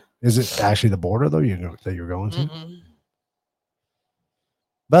Tucson. Is it actually the border though? That you're going to? Mm-mm.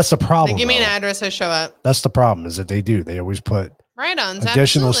 That's the problem. They give me an address, I show up. That's the problem. Is that they always put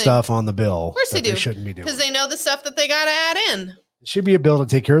additional stuff on the bill. Of course they do. They shouldn't be doing because they know the stuff that they got to add in. It should be a bill to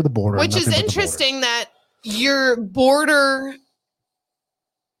take care of the border, which is interesting that. Your border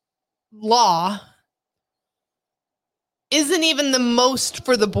law isn't even the most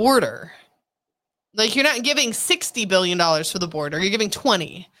for the border. Like you're not giving $60 billion for the border. You're giving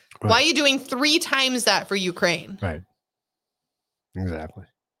 20. Right. Why are you doing 3 times that for Ukraine? Right. Exactly.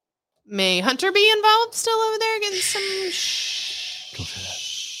 May Hunter be involved still over there getting some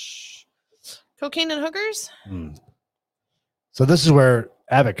cocaine and hookers? So this is where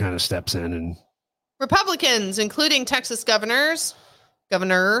Abbott kind of steps in and Republicans, including Texas governor,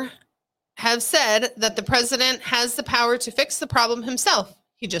 have said that the president has the power to fix the problem himself.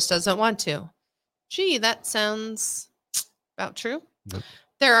 He just doesn't want to. Gee, that sounds about true. Yep.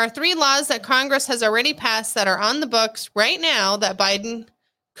 There are 3 laws that Congress has already passed that are on the books right now that Biden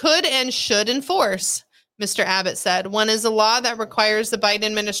could and should enforce, Mr. Abbott said. One is a law that requires the Biden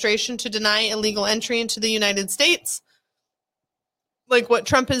administration to deny illegal entry into the United States. Like what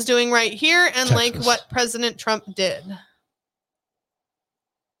Trump is doing right here and Texas. Like what President Trump did.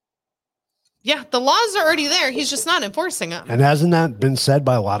 Yeah, the laws are already there. He's just not enforcing them. And hasn't that been said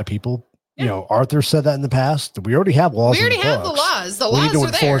by a lot of people? Yeah. You know, Arthur said that in the past. We already have laws. We already have the laws. The laws are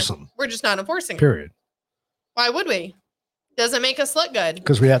enforce there. Them. We're just not enforcing them. Period. Why would we? Doesn't make us look good.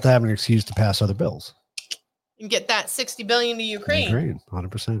 Because we have to have an excuse to pass other bills. and get that $60 billion to Ukraine.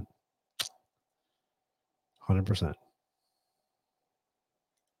 100%. 100%.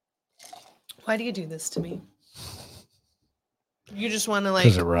 Why do you do this to me? You just want to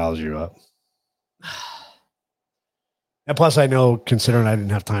because it riles you up. And plus, I know, considering I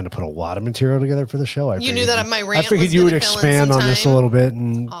didn't have time to put a lot of material together for the show, you knew that my rant. I figured you would expand on this a little bit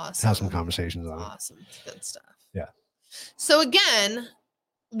and have some conversations on it. Awesome, good stuff. Yeah. So again,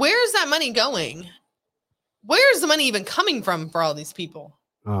 where is that money going? Where is the money even coming from for all these people?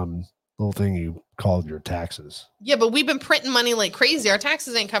 Little thing you called your taxes. Yeah, but we've been printing money like crazy. Our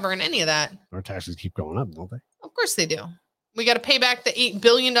taxes ain't covering any of that. Our taxes keep going up, don't they? Of course they do. We got to pay back the $8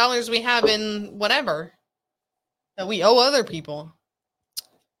 billion we have in whatever that we owe other people.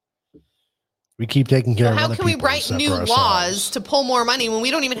 We keep taking care of other people. How can we write new laws to pull more money when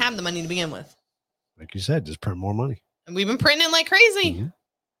we don't even have the money to begin with? Like you said, just print more money. And we've been printing it like crazy. Mm-hmm.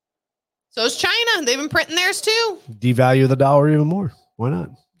 So is China. They've been printing theirs too. Devalue the dollar even more. Why not?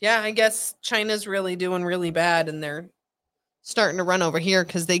 Yeah, I guess China's really doing really bad and they're starting to run over here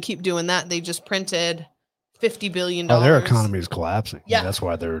because they keep doing that. They just printed $50 billion. Oh, their economy is collapsing. Yeah. That's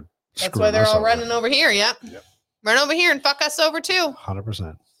why they're all running over here. Yep. Run over here and fuck us over too.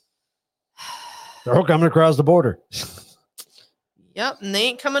 100%. They're all coming across the border. Yep. And they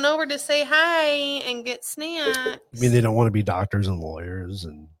ain't coming over to say hi and get snacks. I mean, they don't want to be doctors and lawyers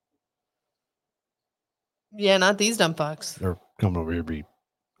and. Yeah, not these dumb fucks. They're coming over here to be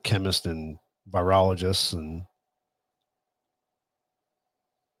chemists and virologists and.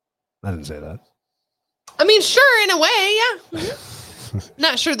 I didn't say that. I mean, sure, in a way, yeah.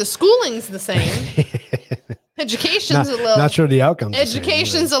 Not sure the schooling's the same. Education's a little. Not sure the outcome's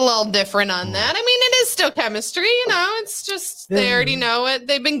Education's a little different on that. I mean, it is still chemistry, you know. It's just they already know it.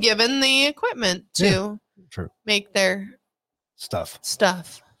 They've been given the equipment to make their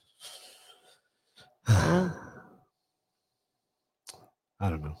stuff. I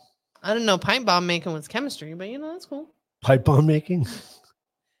don't know. I don't know. Pipe bomb making was chemistry, but you know that's cool. Pipe bomb making.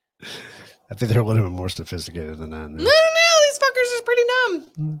 I think they're a little bit more sophisticated than that. I don't know. These fuckers are pretty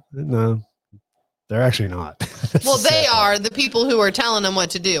dumb. No, they're actually not. Well, they are. The people who are telling them what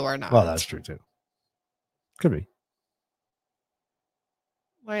to do are not. Well, that's true too. Could be.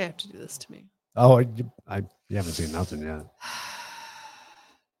 Why do you have to do this to me? Oh, you haven't seen nothing yet.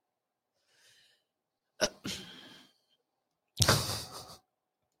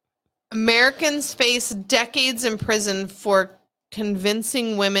 Americans face decades in prison for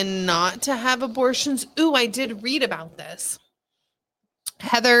convincing women not to have abortions. Ooh, I did read about this.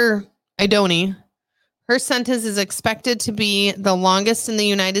 Heather Idoni, her sentence is expected to be the longest in the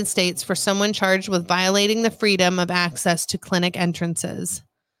United States for someone charged with violating the freedom of access to clinic entrances.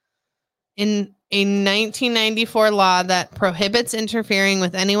 In a 1994 law that prohibits interfering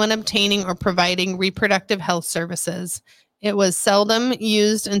with anyone obtaining or providing reproductive health services, it was seldom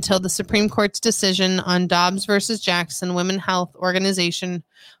used until the Supreme Court's decision on Dobbs versus Jackson Women's Health Organization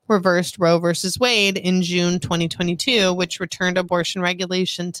reversed Roe versus Wade in June 2022, which returned abortion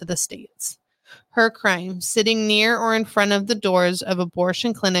regulation to the states. Her crime, sitting near or in front of the doors of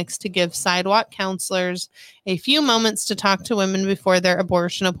abortion clinics to give sidewalk counselors a few moments to talk to women before their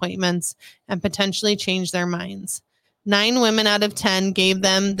abortion appointments and potentially change their minds. 9 women out of 10 gave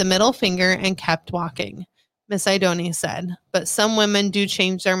them the middle finger and kept walking. Miss Idoni said, but some women do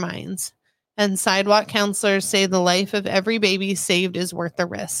change their minds. And sidewalk counselors say the life of every baby saved is worth the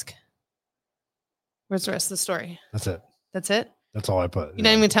risk. Where's the rest of the story? That's it. That's it? That's all I put. You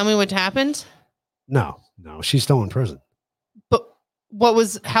didn't even tell me what happened? No. She's still in prison. But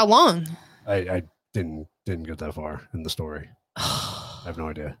how long? I didn't get that far in the story. I have no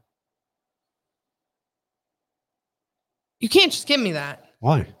idea. You can't just give me that.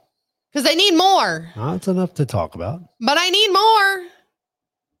 Why? Because I need more. That's enough to talk about. But I need more.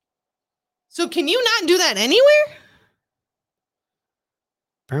 So can you not do that anywhere?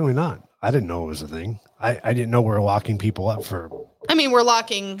 Apparently not. I didn't know it was a thing. I didn't know we were locking people up for. I mean, we're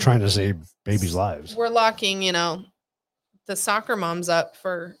locking. Trying to save babies' lives. We're locking, the soccer moms up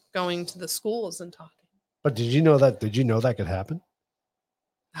for going to the schools and talking. But did you know that? Did you know that could happen?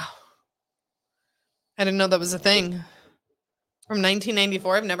 Oh, I didn't know that was a thing. From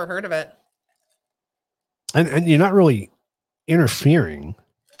 1994, I've never heard of it. And you're not really interfering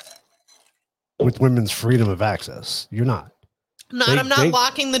with women's freedom of access. You're not. I'm not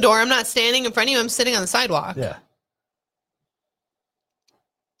locking the door. I'm not standing in front of you. I'm sitting on the sidewalk. Yeah.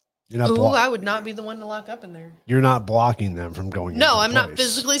 You're not I would not be the one to lock up in there. You're not blocking them from going. No, I'm not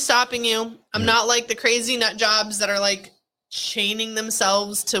physically stopping you. I'm not like the crazy nut jobs that are like chaining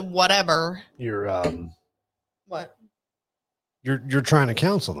themselves to whatever. You're What? You're trying to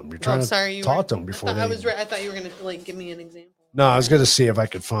counsel them. You're trying to talk to them before I thought you were going to like give me an example. No, I was going to see if I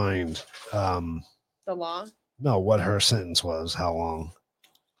could find the law. No, what her sentence was, how long.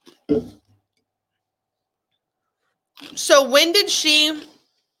 So when did she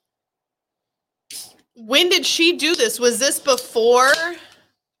do this? Was this before?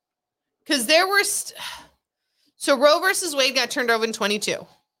 Because there were so Roe versus Wade got turned over in 22.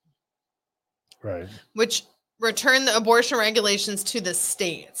 Right. Which returned the abortion regulations to the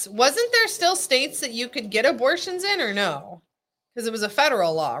states. Wasn't there still states that you could get abortions in or no? Because it was a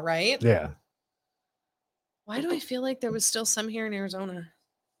federal law, right? Yeah. Why do I feel like there was still some here in Arizona?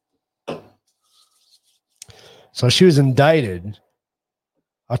 So she was indicted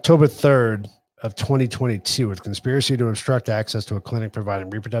October 3rd of 2022 with conspiracy to obstruct access to a clinic providing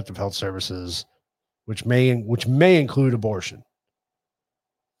reproductive health services, which may include abortion.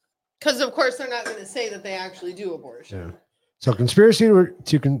 Because of course they're not going to say that they actually do abortion. Yeah. So conspiracy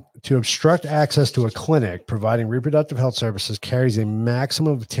to obstruct access to a clinic providing reproductive health services carries a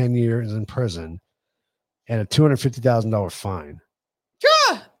maximum of 10 years in prison and a $250,000 fine.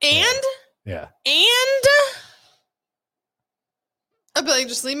 Yeah. And? Yeah. And? I'd be like,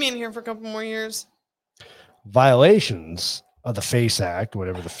 just leave me in here for a couple more years. Violations of the FACE Act,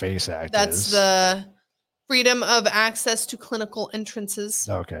 whatever the FACE Act is. That's the Freedom of Access to Clinical Entrances.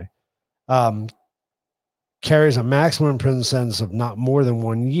 Okay. Carries a maximum prison sentence of not more than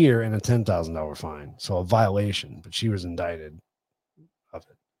 1 year and a $10,000 fine. So a violation, but she was indicted of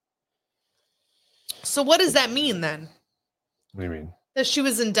it. So what does that mean then? What do you mean? That she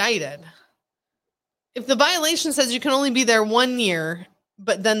was indicted. If the violation says you can only be there 1 year,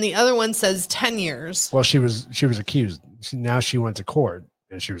 but then the other one says 10 years. Well, she was accused. Now she went to court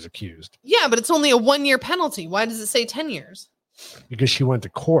and she was accused. Yeah, but it's only a 1 year penalty. Why does it say 10 years? Because she went to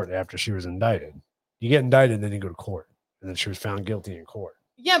court after she was indicted. You get indicted, and then you go to court. And then she was found guilty in court.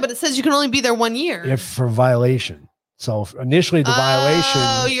 Yeah, but it says you can only be there 1 year. If for violation. So initially the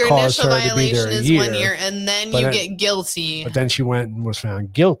violation caused her to be there a year. 1 year, and then you get guilty. But then she went and was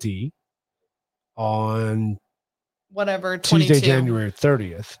found guilty on whatever 22. Tuesday, January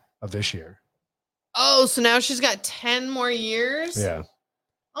 30th of this year. Oh, so now she's got 10 more years? Yeah.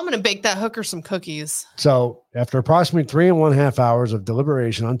 I'm going to bake that hooker some cookies. So after approximately 3.5 hours of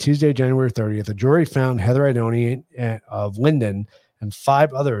deliberation on Tuesday, January 30th, the jury found Heather Idoni of Linden and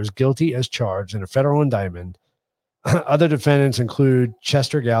 5 others guilty as charged in a federal indictment. Other defendants include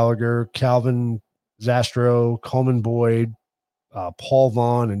Chester Gallagher, Calvin Zastro, Coleman Boyd, Paul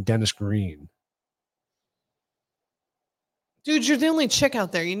Vaughn, and Dennis Green. Dude, you're the only chick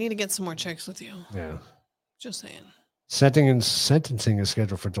out there. You need to get some more chicks with you. Yeah. Just saying. Sentencing is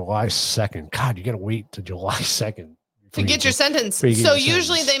scheduled for July 2nd. God, you got to wait to July 2nd. To get your sentence. So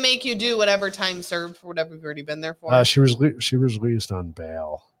usually they make you do whatever time served for whatever you've already been there for. She was released on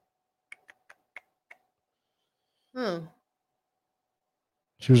bail.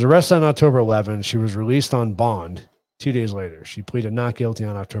 She was arrested on October 11th. She was released on bond 2 days later. She pleaded not guilty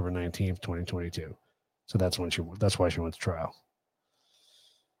on October 19th, 2022. So that's why she went to trial.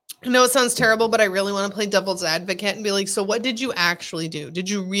 I know it sounds terrible, but I really want to play devil's advocate and be like, so what did you actually do? Did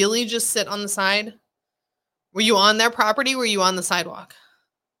you really just sit on the side? Were you on their property? Were you on the sidewalk?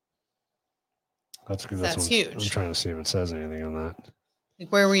 That's huge. I'm trying to see if it says anything on that.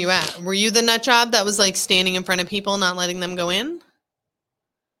 Like, where were you at? Were you the nut job that was like standing in front of people, not letting them go in?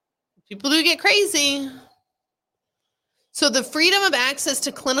 People do get crazy. So the freedom of access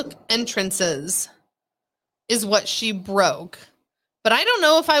to clinic entrances is what she broke. But I don't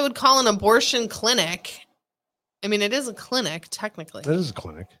know if I would call an abortion clinic. I mean, it is a clinic, technically. It is a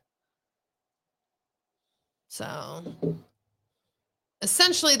clinic. So,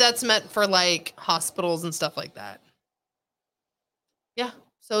 essentially, that's meant for, like, hospitals and stuff like that. Yeah.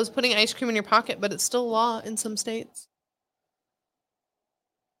 So, it's putting ice cream in your pocket, but it's still law in some states.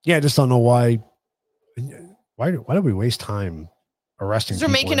 Yeah, I just don't know why. Why do we waste time arresting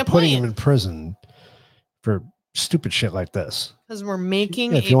people and putting them in prison for stupid shit like this? Because we're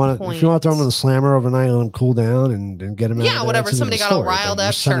making if you want to throw them in the slammer overnight and let them cool down and get them out. Yeah, whatever. Somebody got all riled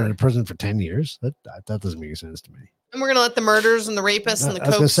up. Send them to prison for 10 years. That doesn't make any sense to me. And we're gonna let the murders and the rapists and the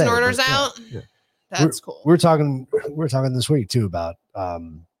coke snorters out. Yeah. That's cool. We're talking this week too about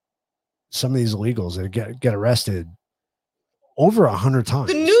some of these illegals that get arrested over 100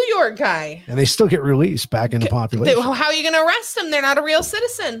 times. The New York guy. And they still get released back into population. How are you going to arrest them? They're not a real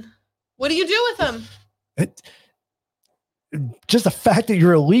citizen. What do you do with them? Just the fact that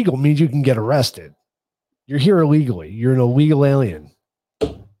you're illegal means you can get arrested. You're here illegally. You're an illegal alien.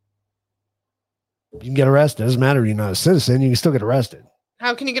 You can get arrested. It doesn't matter if you're not a citizen. You can still get arrested.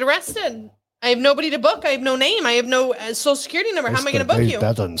 How can you get arrested? I have nobody to book. I have no name. I have no social security number. How am I going to book you?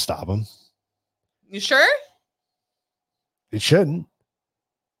 That doesn't stop them. You sure? It shouldn't.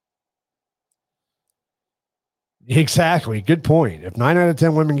 Exactly. Good point. If 9 out of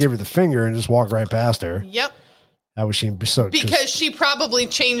 10 women give her the finger and just walk right past her. Yep. How would she be so? Because she probably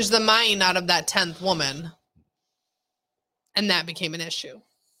changed the mind out of that 10th woman. And that became an issue.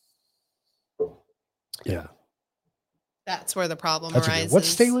 Yeah. That's where the problem arises. What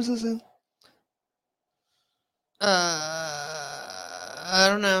state was this in? I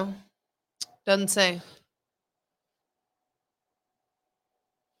don't know. Doesn't say.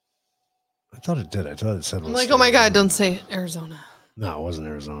 I thought it did. I thought it said. I'm like, oh my God, don't say Arizona. No, it wasn't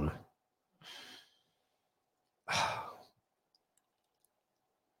Arizona.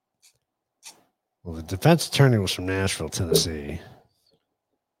 Well, the defense attorney was from Nashville, Tennessee.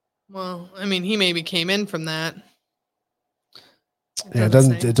 Well, I mean, he maybe came in from that. It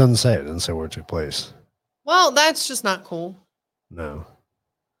doesn't say. It doesn't say. It doesn't say where it took place. Well, that's just not cool. No.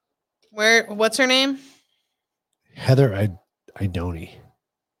 What's her name? Heather Idoni.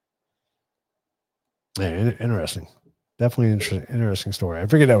 Yeah, interesting. Definitely interesting story. I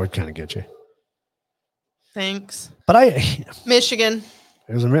figured that would kind of get you. Thanks. But Michigan.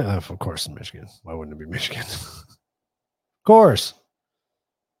 It was of course in Michigan. Why wouldn't it be Michigan? Of course.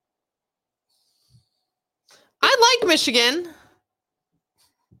 I like Michigan.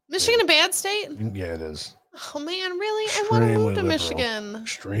 Michigan a bad state? Yeah, it is. Oh man, really? I want to move to Michigan.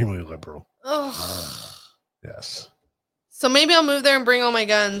 Extremely liberal. Oh. Yes. So maybe I'll move there and bring all my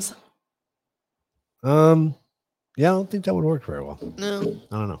guns. Yeah, I don't think that would work very well. No.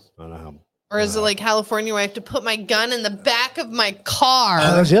 I don't know how. Or is it like California where I have to put my gun in the back of my car?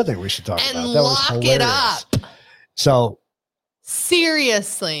 That's the other thing we should talk about. And lock it up. So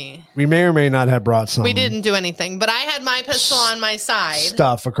seriously. We may or may not have brought some. We didn't do anything, but I had my pistol on my side.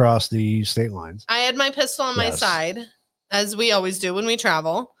 Stuff across the state lines. I had my pistol on my side, as we always do when we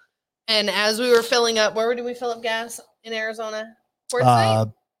travel. And as we were filling up, where did we fill up gas in Arizona?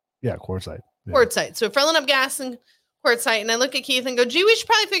 Quartzsite? Yeah, Quartzsite. Yeah. Quartzsite. So we're filling up gas in Quartzsite, and I look at Keith and go, gee, we should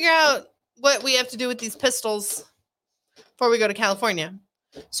probably figure out what we have to do with these pistols before we go to California.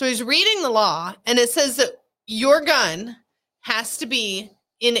 So he's reading the law, and it says that your gun has to be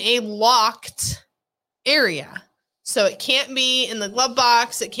in a locked area. So it can't be in the glove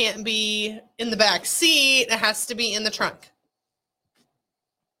box. It can't be in the back seat. It has to be in the trunk.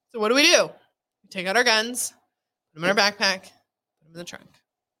 So what do? We take out our guns, put them in our backpack, put them in the trunk.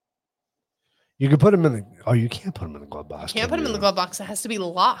 You can put them in the. You can't put them in the glove box. Can't put them in the glove box. It has to be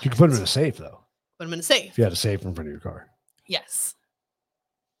locked. You can put them in a safe, though. Put them in a safe. If you had a safe in front of your car. Yes.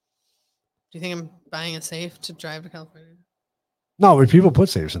 Do you think I'm buying a safe to drive to California? No, but people put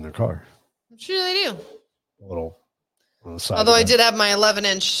safes in their car. I'm sure they do. A little on the side. Although I did have my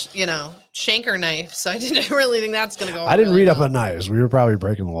 11-inch, shanker knife, so I didn't really think that's going to go. I didn't read up on knives. We were probably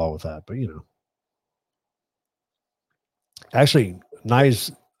breaking the law with that, but actually,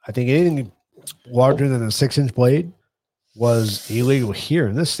 knives. I think anything larger than a 6-inch blade was illegal here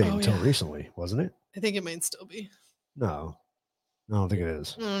in this state until recently, wasn't it? I think it might still be. No, I don't think it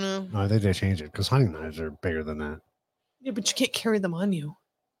is. I don't know. No, I think they changed it because hunting knives are bigger than that. Yeah, but you can't carry them on you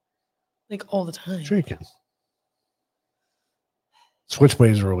like all the time. Sure you can.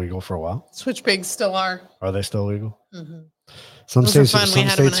 Switchblades were illegal for a while. Switchblades still are. Are they still illegal? Mm-hmm. Some those states, are fun. some we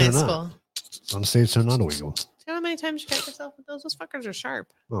had them in states high are school. not. Some states are not illegal. Do you know how many times you got yourself with those? Those fuckers are sharp.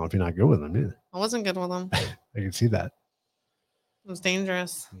 Well, if you're not good with them, yeah. I wasn't good with them. I can see that. It was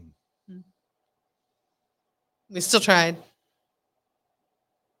dangerous. We still tried.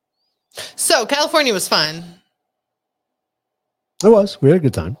 So California was fun. It was. We had a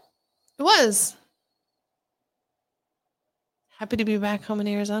good time. It was. Happy to be back home in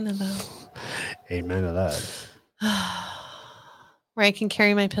Arizona, though. Amen to that. Where I can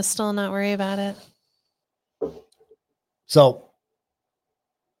carry my pistol and not worry about it. So,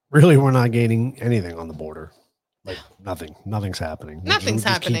 really, we're not gaining anything on the border. Like nothing. Nothing's happening. Nothing's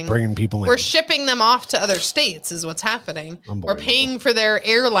happening. Keep bringing people in. We're shipping them off to other states is what's happening. We're paying for their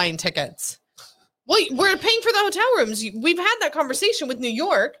airline tickets. Well, we're paying for the hotel rooms. We've had that conversation with New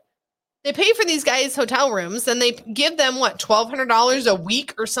York. They pay for these guys' hotel rooms and they give them what, $1,200 a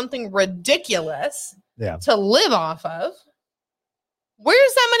week or something ridiculous to live off of.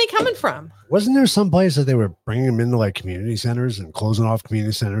 Where's that money coming from? Wasn't there some place that they were bringing them into like community centers and closing off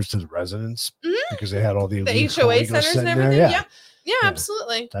community centers to the residents because they had all the HOA centers and everything? Yeah,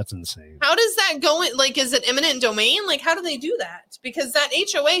 absolutely. That's insane. How does that go? Like, is it eminent domain? Like, how do they do that? Because that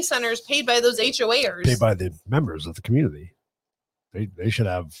HOA center is paid by those HOAers. Paid by the members of the community. They should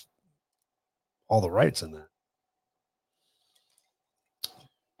have all the rights in that.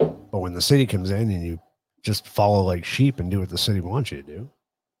 But when the city comes in and you just follow like sheep and do what the city wants you to do.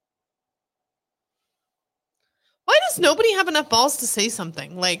 Why does nobody have enough balls to say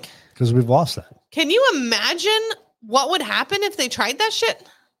something? Like, because we've lost that. Can you imagine what would happen if they tried that shit?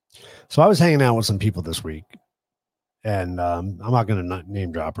 So I was hanging out with some people this week, and I'm not going to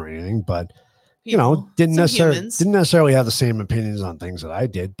name drop or anything, but didn't necessarily have the same opinions on things that I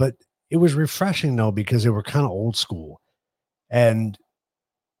did, but it was refreshing though, because they were kind of old school. And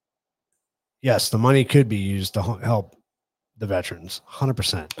yes, the money could be used to help the veterans,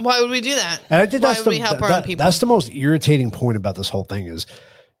 100%. Why would we do that? And I think Why would we help our own people? That's the most irritating point about this whole thing is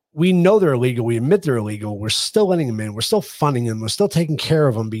we know they're illegal. We admit they're illegal. We're still letting them in. We're still funding them. We're still taking care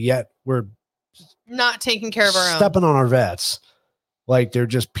of them, but yet we're not taking care of our own. Stepping on our vets like they're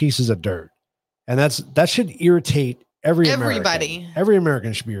just pieces of dirt. And that should irritate everybody. American. Every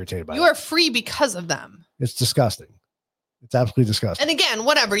American should be irritated by it. You are free because of them. It's disgusting. It's absolutely disgusting. And again,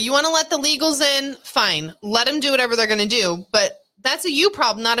 whatever. You want to let the legals in, fine. Let them do whatever they're going to do. But that's a you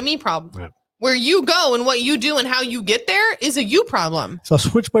problem, not a me problem. Right. Where you go and what you do and how you get there is a you problem. So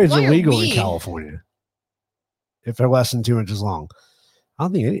switchblades are legal in California if they're less than 2 inches long. I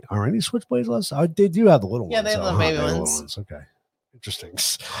don't think are any switchblades less. They do have the little ones. Yeah, they have the baby ones. Okay. Interesting.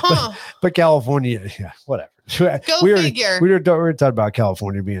 Huh. But California, yeah, whatever. Go figure. We were talking about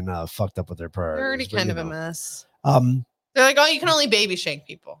California being fucked up with their priorities. They're already kind of a mess. They're like, oh, you can only baby shank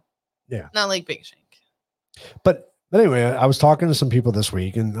people. Yeah. Not like big shank. But anyway, I was talking to some people this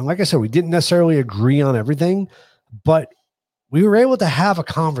week, and like I said, we didn't necessarily agree on everything, but we were able to have a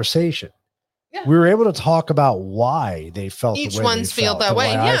conversation. Yeah. We were able to talk about why they felt each the way one's they felt, that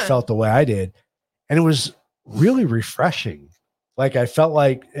way. Yeah. I felt the way I did. And it was really refreshing. Like I felt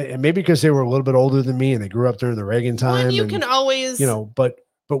like, and maybe because they were a little bit older than me and they grew up during the Reagan time. Well, you can always, but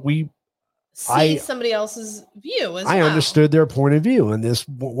we see somebody else's view as I understood their point of view. And this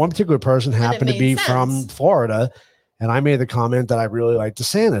one particular person happened to be from Florida. And I made the comment that I really liked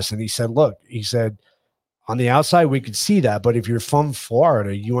DeSantis. And he said, look, on the outside, we could see that. But if you're from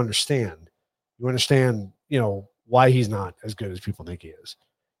Florida, you understand, why he's not as good as people think he is.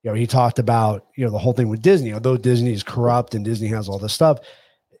 He talked about, the whole thing with Disney, although Disney is corrupt and Disney has all this stuff,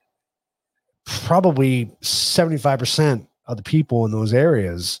 probably 75% of the people in those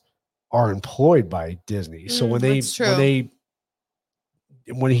areas are employed by Disney. So when he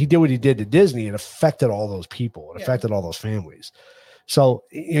did what he did to Disney, it affected all those people. It affected all those families. So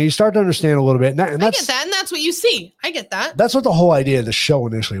you start to understand a little bit. And I get that. And that's what you see. I get that. That's what the whole idea of the show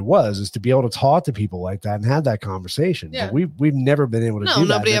initially was, is to be able to talk to people like that and have that conversation. Yeah. But we've never been able to do that.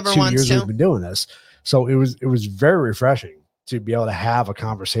 Nobody ever wants 2 years to. We've been doing this. So it was very refreshing to be able to have a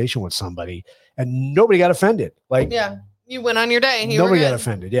conversation with somebody and nobody got offended. Like, yeah, you went on your day. And nobody got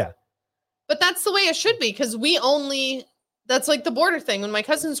offended. Yeah. But that's the way it should be. Cause that's like the border thing. When my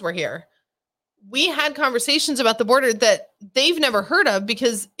cousins were here, we had conversations about the border that they've never heard of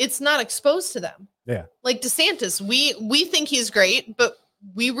because it's not exposed to them. Yeah. Like DeSantis, we think he's great, but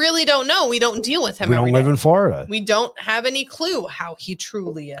we really don't know. We don't deal with him. We don't live in Florida. We don't have any clue how he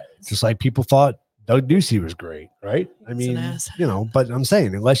truly is. Just like people thought Doug Ducey was great, right? I mean, but I'm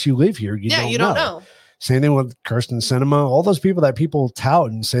saying, unless you live here, you don't know. Same thing with Kirsten Sinema, all those people that people tout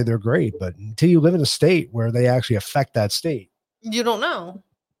and say they're great, but until you live in a state where they actually affect that state, you don't know.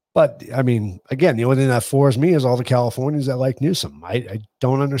 But I mean, again, the only thing that floors me is all the Californians that like Newsom. I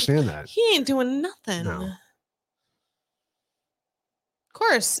don't understand that. He ain't doing nothing. No. Of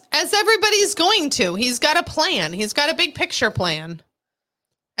course, as everybody's going to. He's got a plan. He's got a big picture plan.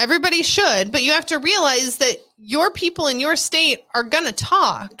 Everybody should, but you have to realize that your people in your state are going to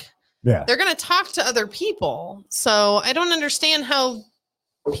talk. Yeah. They're going to talk to other people. So I don't understand how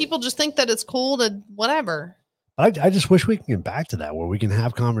people just think that it's cool to whatever. I just wish we can get back to that where we can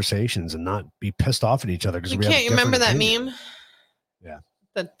have conversations and not be pissed off at each other. Because you remember that meme? Yeah.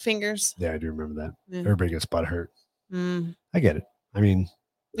 The fingers. Yeah, I do remember that. Yeah. Everybody gets butt hurt. Mm. I get it. I mean,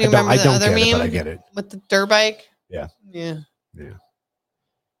 I don't get it, but I get it. With the dirt bike? Yeah. Yeah. Yeah.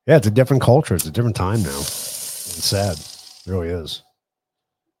 Yeah, it's a different culture. It's a different time now. It's sad. It really is.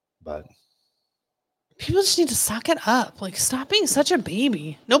 But people just need to suck it up. Like, stop being such a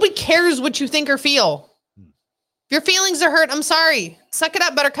baby. Nobody cares what you think or feel. If your feelings are hurt, I'm sorry. Suck it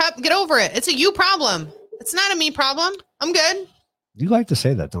up, buttercup. Get over it. It's a you problem. It's not a me problem. I'm good. You like to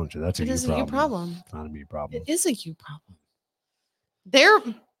say that, don't you? That's a you problem. It is a you problem. It's not a me problem. It is a you problem. Their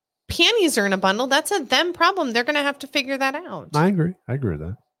panties are in a bundle. That's a them problem. They're going to have to figure that out. I agree. I agree with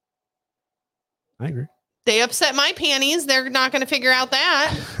that. I agree. They upset my panties. They're not going to figure out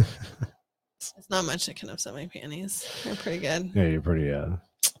that. It's not much that can upset my panties. They're pretty good. Yeah, you're pretty,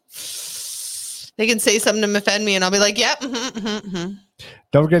 They can say something to offend me and I'll be like, yep. Don't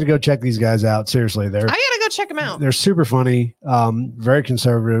forget to go check these guys out. Seriously, I gotta go check them out. They're super funny, very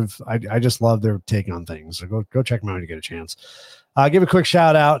conservative. I just love their take on things. So go check them out when you get a chance. Give a quick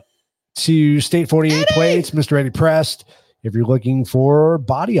shout out to State 48 Plates, Mr. Eddie Prest. If you're looking for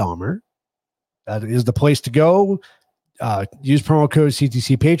body armor, that is the place to go. Use promo code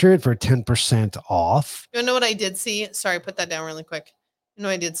CTC Patriot for 10% off. You know what I did see? Sorry, put that down really quick. You know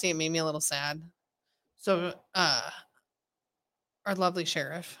what I did see? It made me a little sad. So our lovely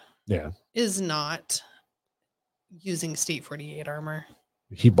sheriff is not using State 48 armor.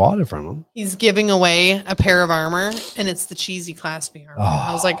 He bought it from him. He's giving away a pair of armor, and it's the cheesy Class B armor.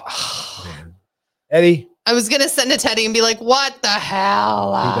 I was like, man. Eddie. I was going to send it to Eddie and be like, what the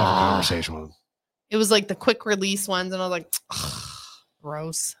hell? We'd have a conversation with him. It was like the quick release ones, and I was like,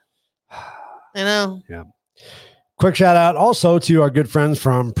 gross. I know. Yeah. Quick shout out also to our good friends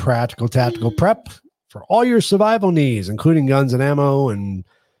from Practical Tactical Prep for all your survival needs, including guns and ammo and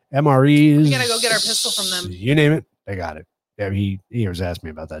MREs. We gotta go get our pistol from them. You name it, they got it. Yeah, he was asking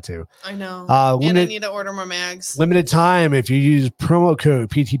me about that too. I know. And I need to order more mags. Limited time. If you use promo code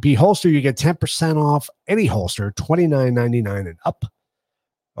PTP Holster, you get 10% off any holster, $29.99 and up.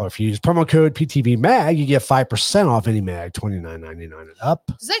 Or if you use promo code PTP Mag, you get 5% off any mag, $29.99 and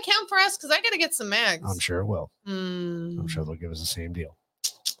up. Does that count for us? Because I got to get some mags. I'm sure it will. I'm sure they'll give us the same deal.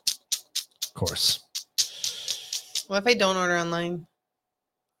 Of course. What if I don't order online?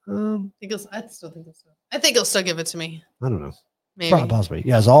 I think he'll still give it to me. I don't know. Maybe. Possibly.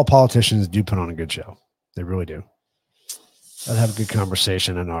 Yes, all politicians do put on a good show. They really do. I'd have a good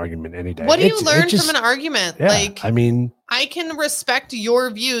conversation and argument any day. What do you learn from an argument? Yeah, like, I mean, I can respect your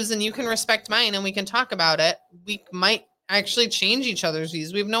views and you can respect mine and we can talk about it. We might actually change each other's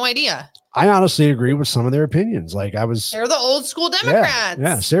views. We have no idea. I honestly agree with some of their opinions. Like they're the old school Democrats.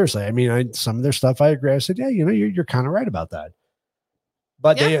 Yeah, seriously. I mean, some of their stuff I agree. I said, yeah, you're kind of right about that.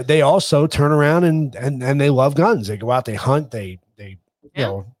 But they also turn around and they love guns. They go out, they hunt, they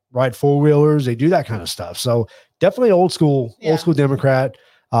ride four wheelers, they do that kind of stuff. So definitely old school Democrat.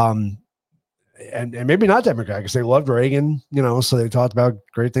 And maybe not Democrat because they loved Reagan, so they talked about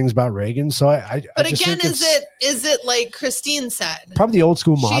great things about Reagan. So but again, is it like Christine said? Probably the old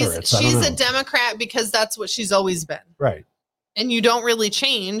school moderates. She's a Democrat because that's what she's always been. Right. And you don't really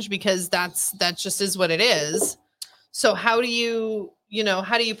change because that just is what it is. So how do you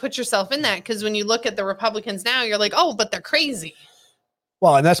put yourself in that? Because when you look at the Republicans now, you're like, oh, but they're crazy.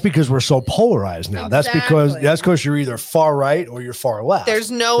 Well, and that's because we're so polarized now. Exactly. That's because you're either far right or you're far left.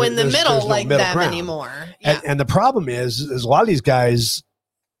 There's no in the middle like them anymore. Yeah. And the problem is a lot of these guys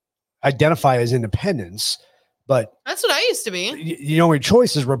identify as independents, but that's what I used to be. Your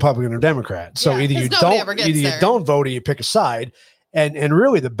choice is Republican or Democrat. So either you don't vote or you pick a side. And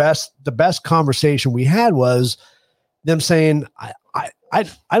really the best conversation we had was them saying, I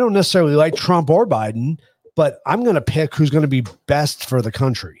don't necessarily like Trump or Biden, but I'm going to pick who's going to be best for the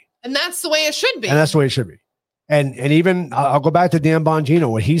country. And that's the way it should be. And even I'll go back to Dan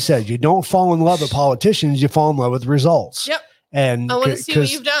Bongino, what he said, you don't fall in love with politicians, you fall in love with results. Yep. And I want to see what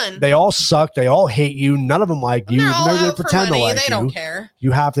you've done. They all suck. They all hate you. None of them like you. They're all out for money. They don't care.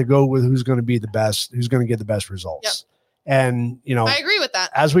 You have to go with who's going to be the best, who's going to get the best results. Yep. And, I agree with that.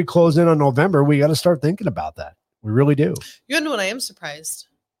 As we close in on November, we got to start thinking about that. We really do. You know what? I am surprised.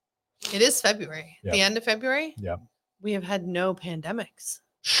 It is February. Yep. The end of February. Yeah. We have had no pandemics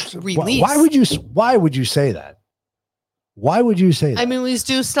released. Why would you say that? Why would you say that? I mean, we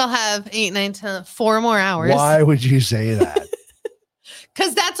do still have 8, 9, 10, 4 more hours. Why would you say that?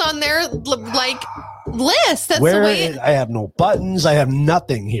 Because that's on their list. That's the way I have no buttons. I have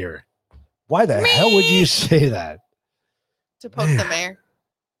nothing here. Why the hell would you say that? To poke the bear.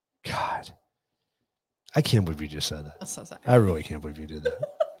 God. I can't believe you just said that. I'm so sorry. I really can't believe you did that.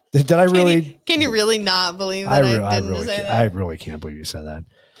 Did I really? Can you really not believe that I didn't say that? I really can't believe you said that.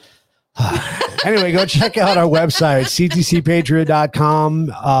 Anyway, go check out our website,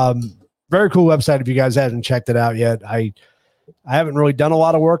 ctcpatriot.com. Very cool website if you guys haven't checked it out yet. I haven't really done a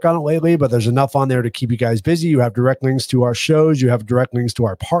lot of work on it lately, but there's enough on there to keep you guys busy. You have direct links to our shows. You have direct links to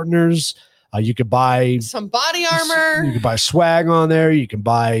our partners. You could buy some body armor. You can buy swag on there. You can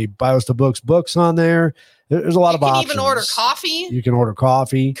buy Bios to Books on there. There's a lot of options. You can even order coffee. You can order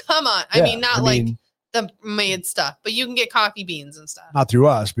coffee. Come on. I mean, not the made stuff, but you can get coffee beans and stuff. Not through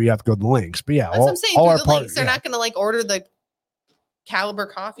us, but you have to go to the links. But yeah, that's what I'm saying. Through the links. They're not going to order the Caliber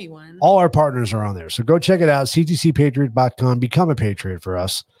coffee one. All our partners are on there. So go check it out. ctcpatriot.com. Become a patriot for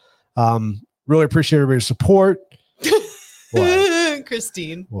us. Really appreciate everybody's support. What?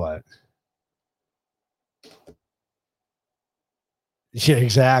 Christine. What? Yeah,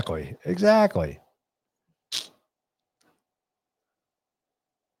 exactly.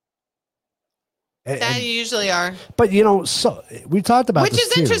 That you usually are. But so we talked about which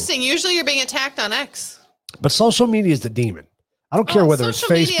is interesting. Usually you're being attacked on X. But social media is the demon. I don't care whether it's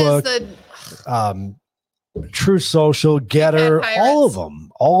Facebook, Truth Social, Getter, all of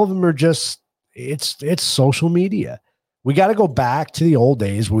them. All of them are just it's social media. We got to go back to the old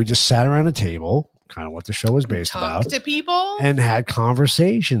days where we just sat around a table, kind of what the show was based about, to people and had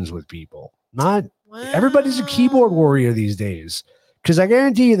conversations with people. Not everybody's a keyboard warrior these days. Because I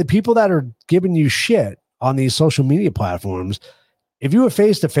guarantee you, the people that are giving you shit on these social media platforms, if you were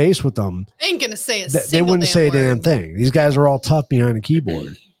face to face with them, ain't gonna say they wouldn't say a damn thing. These guys are all tough behind a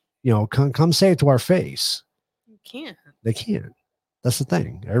keyboard. Come say it to our face. You can't. They can't. That's the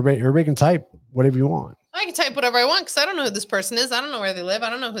thing. Everybody can type whatever you want. I can type whatever I want because I don't know who this person is. I don't know where they live. I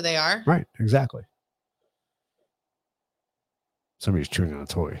don't know who they are. Right. Exactly. Somebody's chewing on a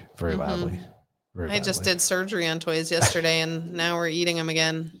toy very loudly. I just did surgery on toys yesterday, and now we're eating them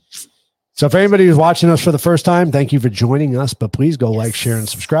again. So if anybody who's watching us for the first time, thank you for joining us. But please go like, share, and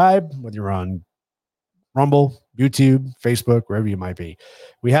subscribe, whether you're on Rumble, YouTube, Facebook, wherever you might be.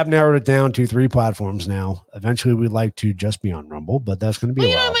 We have narrowed it down to 3 platforms now. Eventually, we'd like to just be on Rumble, but that's going to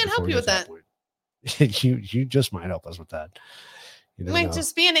be a while. I might help you with that. You just might help us with that. It might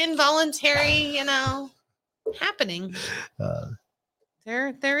just be an involuntary, happening.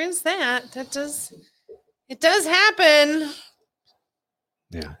 There is that. It does happen.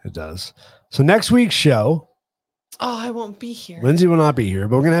 Yeah, it does. So next week's show. Oh, I won't be here. Lindsay will not be here,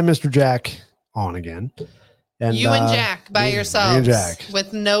 but we're gonna have Mr. Jack on again. And you and Jack by yourselves. And Jack.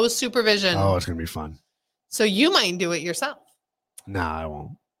 With no supervision. Oh, it's gonna be fun. So you might do it yourself. No, I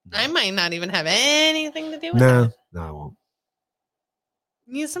won't. I might not even have anything to do with it. No, I won't.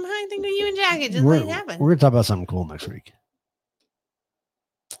 You somehow think that you and Jack, it just might happen. We're gonna talk about something cool next week.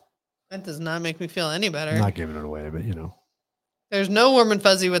 That does not make me feel any better. I'm not giving it away, but There's no warm and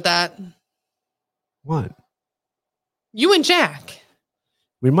fuzzy with that. What? You and Jack.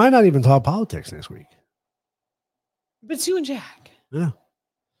 We might not even talk politics next week. But it's you and Jack. Yeah.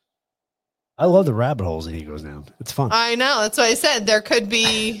 I love the rabbit holes that he goes down. It's fun. I know. That's why I said there could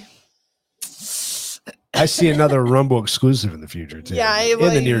be. I see another Rumble exclusive in the future, too. Yeah. In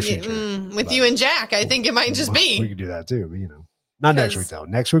the near future. With you and Jack, I think it might just be. We could do that, too. But, not next week, though.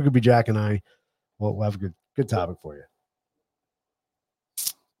 Next week will be Jack and I. We'll have a good topic for you.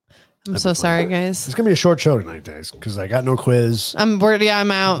 I'm so sorry, guys. It's gonna be a short show tonight, guys, because I got no quiz. I'm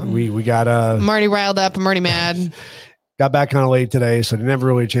out. We got I'm already riled up. I'm already mad. Got back kind of late today, so didn't have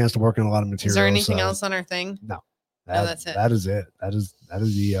really a chance to work on a lot of material. Is there anything else on our thing? No. That's it. That is it. That is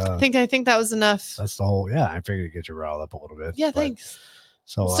the. I think that was enough. That's the whole. Yeah, I figured to get you riled up a little bit. Yeah, thanks.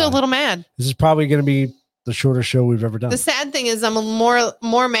 So still a little mad. This is probably going to be the shortest show we've ever done. The sad thing is, I'm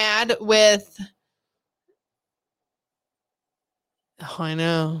more mad with. Oh, I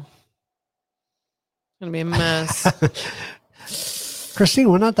know. It's gonna be a mess. Christine,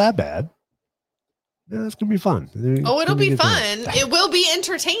 we're not that bad. Yeah, it's gonna be fun. It'll be fun. It will be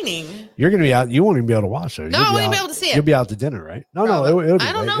entertaining. You're gonna be out. You won't even be able to watch it. No, I won't even be able to see it. You'll be out to dinner, right? No, it'll be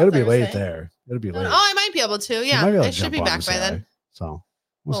late. It'll be late there. It'll be late. Oh, I might be able to. Yeah, I should be back by then. So,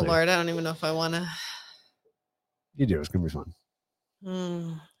 we'll see. Lord, I don't even know if I want to. You do. It's gonna be fun.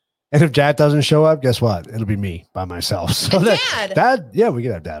 And if Jack doesn't show up, guess what? It'll be me by myself. So Dad, yeah, we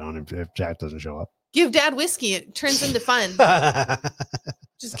could have Dad on if Jack doesn't show up. Give Dad whiskey. It turns into fun.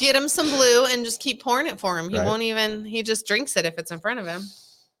 Just get him some blue and just keep pouring it for him. He won't even, he just drinks it if it's in front of him.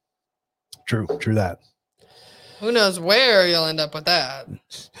 True that. Who knows where you'll end up with that.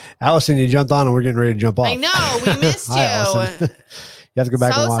 Allison, you jumped on and we're getting ready to jump off. I know, we missed you. You have to go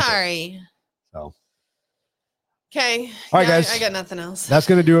back and watch sorry. It. So. Okay. All right, guys. I got nothing else. That's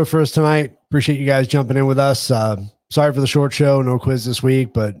going to do it for us tonight. Appreciate you guys jumping in with us. Sorry for the short show. No quiz this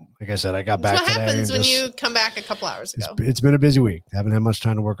week, but like I said, I got back today. What happens when you come back a couple hours ago? It's been a busy week. Haven't had much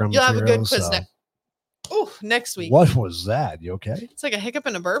time to work on You'll materials. You'll have a good quiz next week. What was that? You okay? It's like a hiccup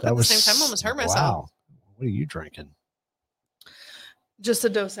and a burp at the same time. Almost hurt myself. Wow. What are you drinking? Just a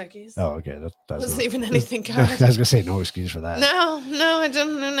Dos Equis. Oh, okay. That's wasn't even anything covered. I was gonna say no excuse for that. No, I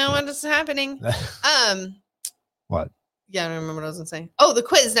don't know what is happening. What? Yeah, I don't remember what I was gonna say. Oh, the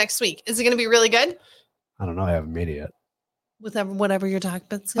quiz next week. Is it gonna be really good? I don't know. I haven't made it yet. With whatever you're talking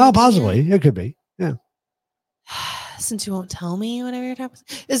about. Oh, possibly. It could be. Yeah. Since you won't tell me whatever you're talking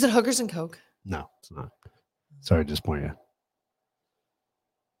about. Is it hookers and coke? No, it's not. Sorry to disappoint you.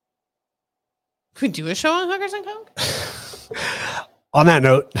 Could we do a show on hookers and coke? On that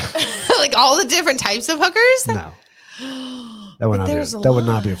note. Like all the different types of hookers? No. That would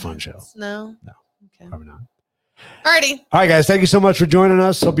not be a fun show. No? No. Okay. Probably not. Alrighty. All right, guys. Thank you so much for joining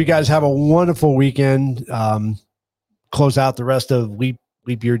us. Hope you guys have a wonderful weekend. Close out the rest of leap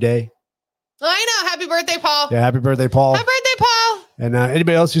year day. I birthday, Paul. Yeah, happy birthday, Paul. Happy birthday, Paul. And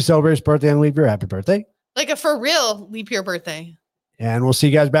anybody else who celebrates birthday on leap year, happy birthday. Like a for real leap year birthday. And we'll see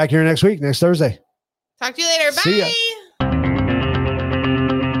you guys back here next week, next Thursday. Talk to you later. Bye. See ya.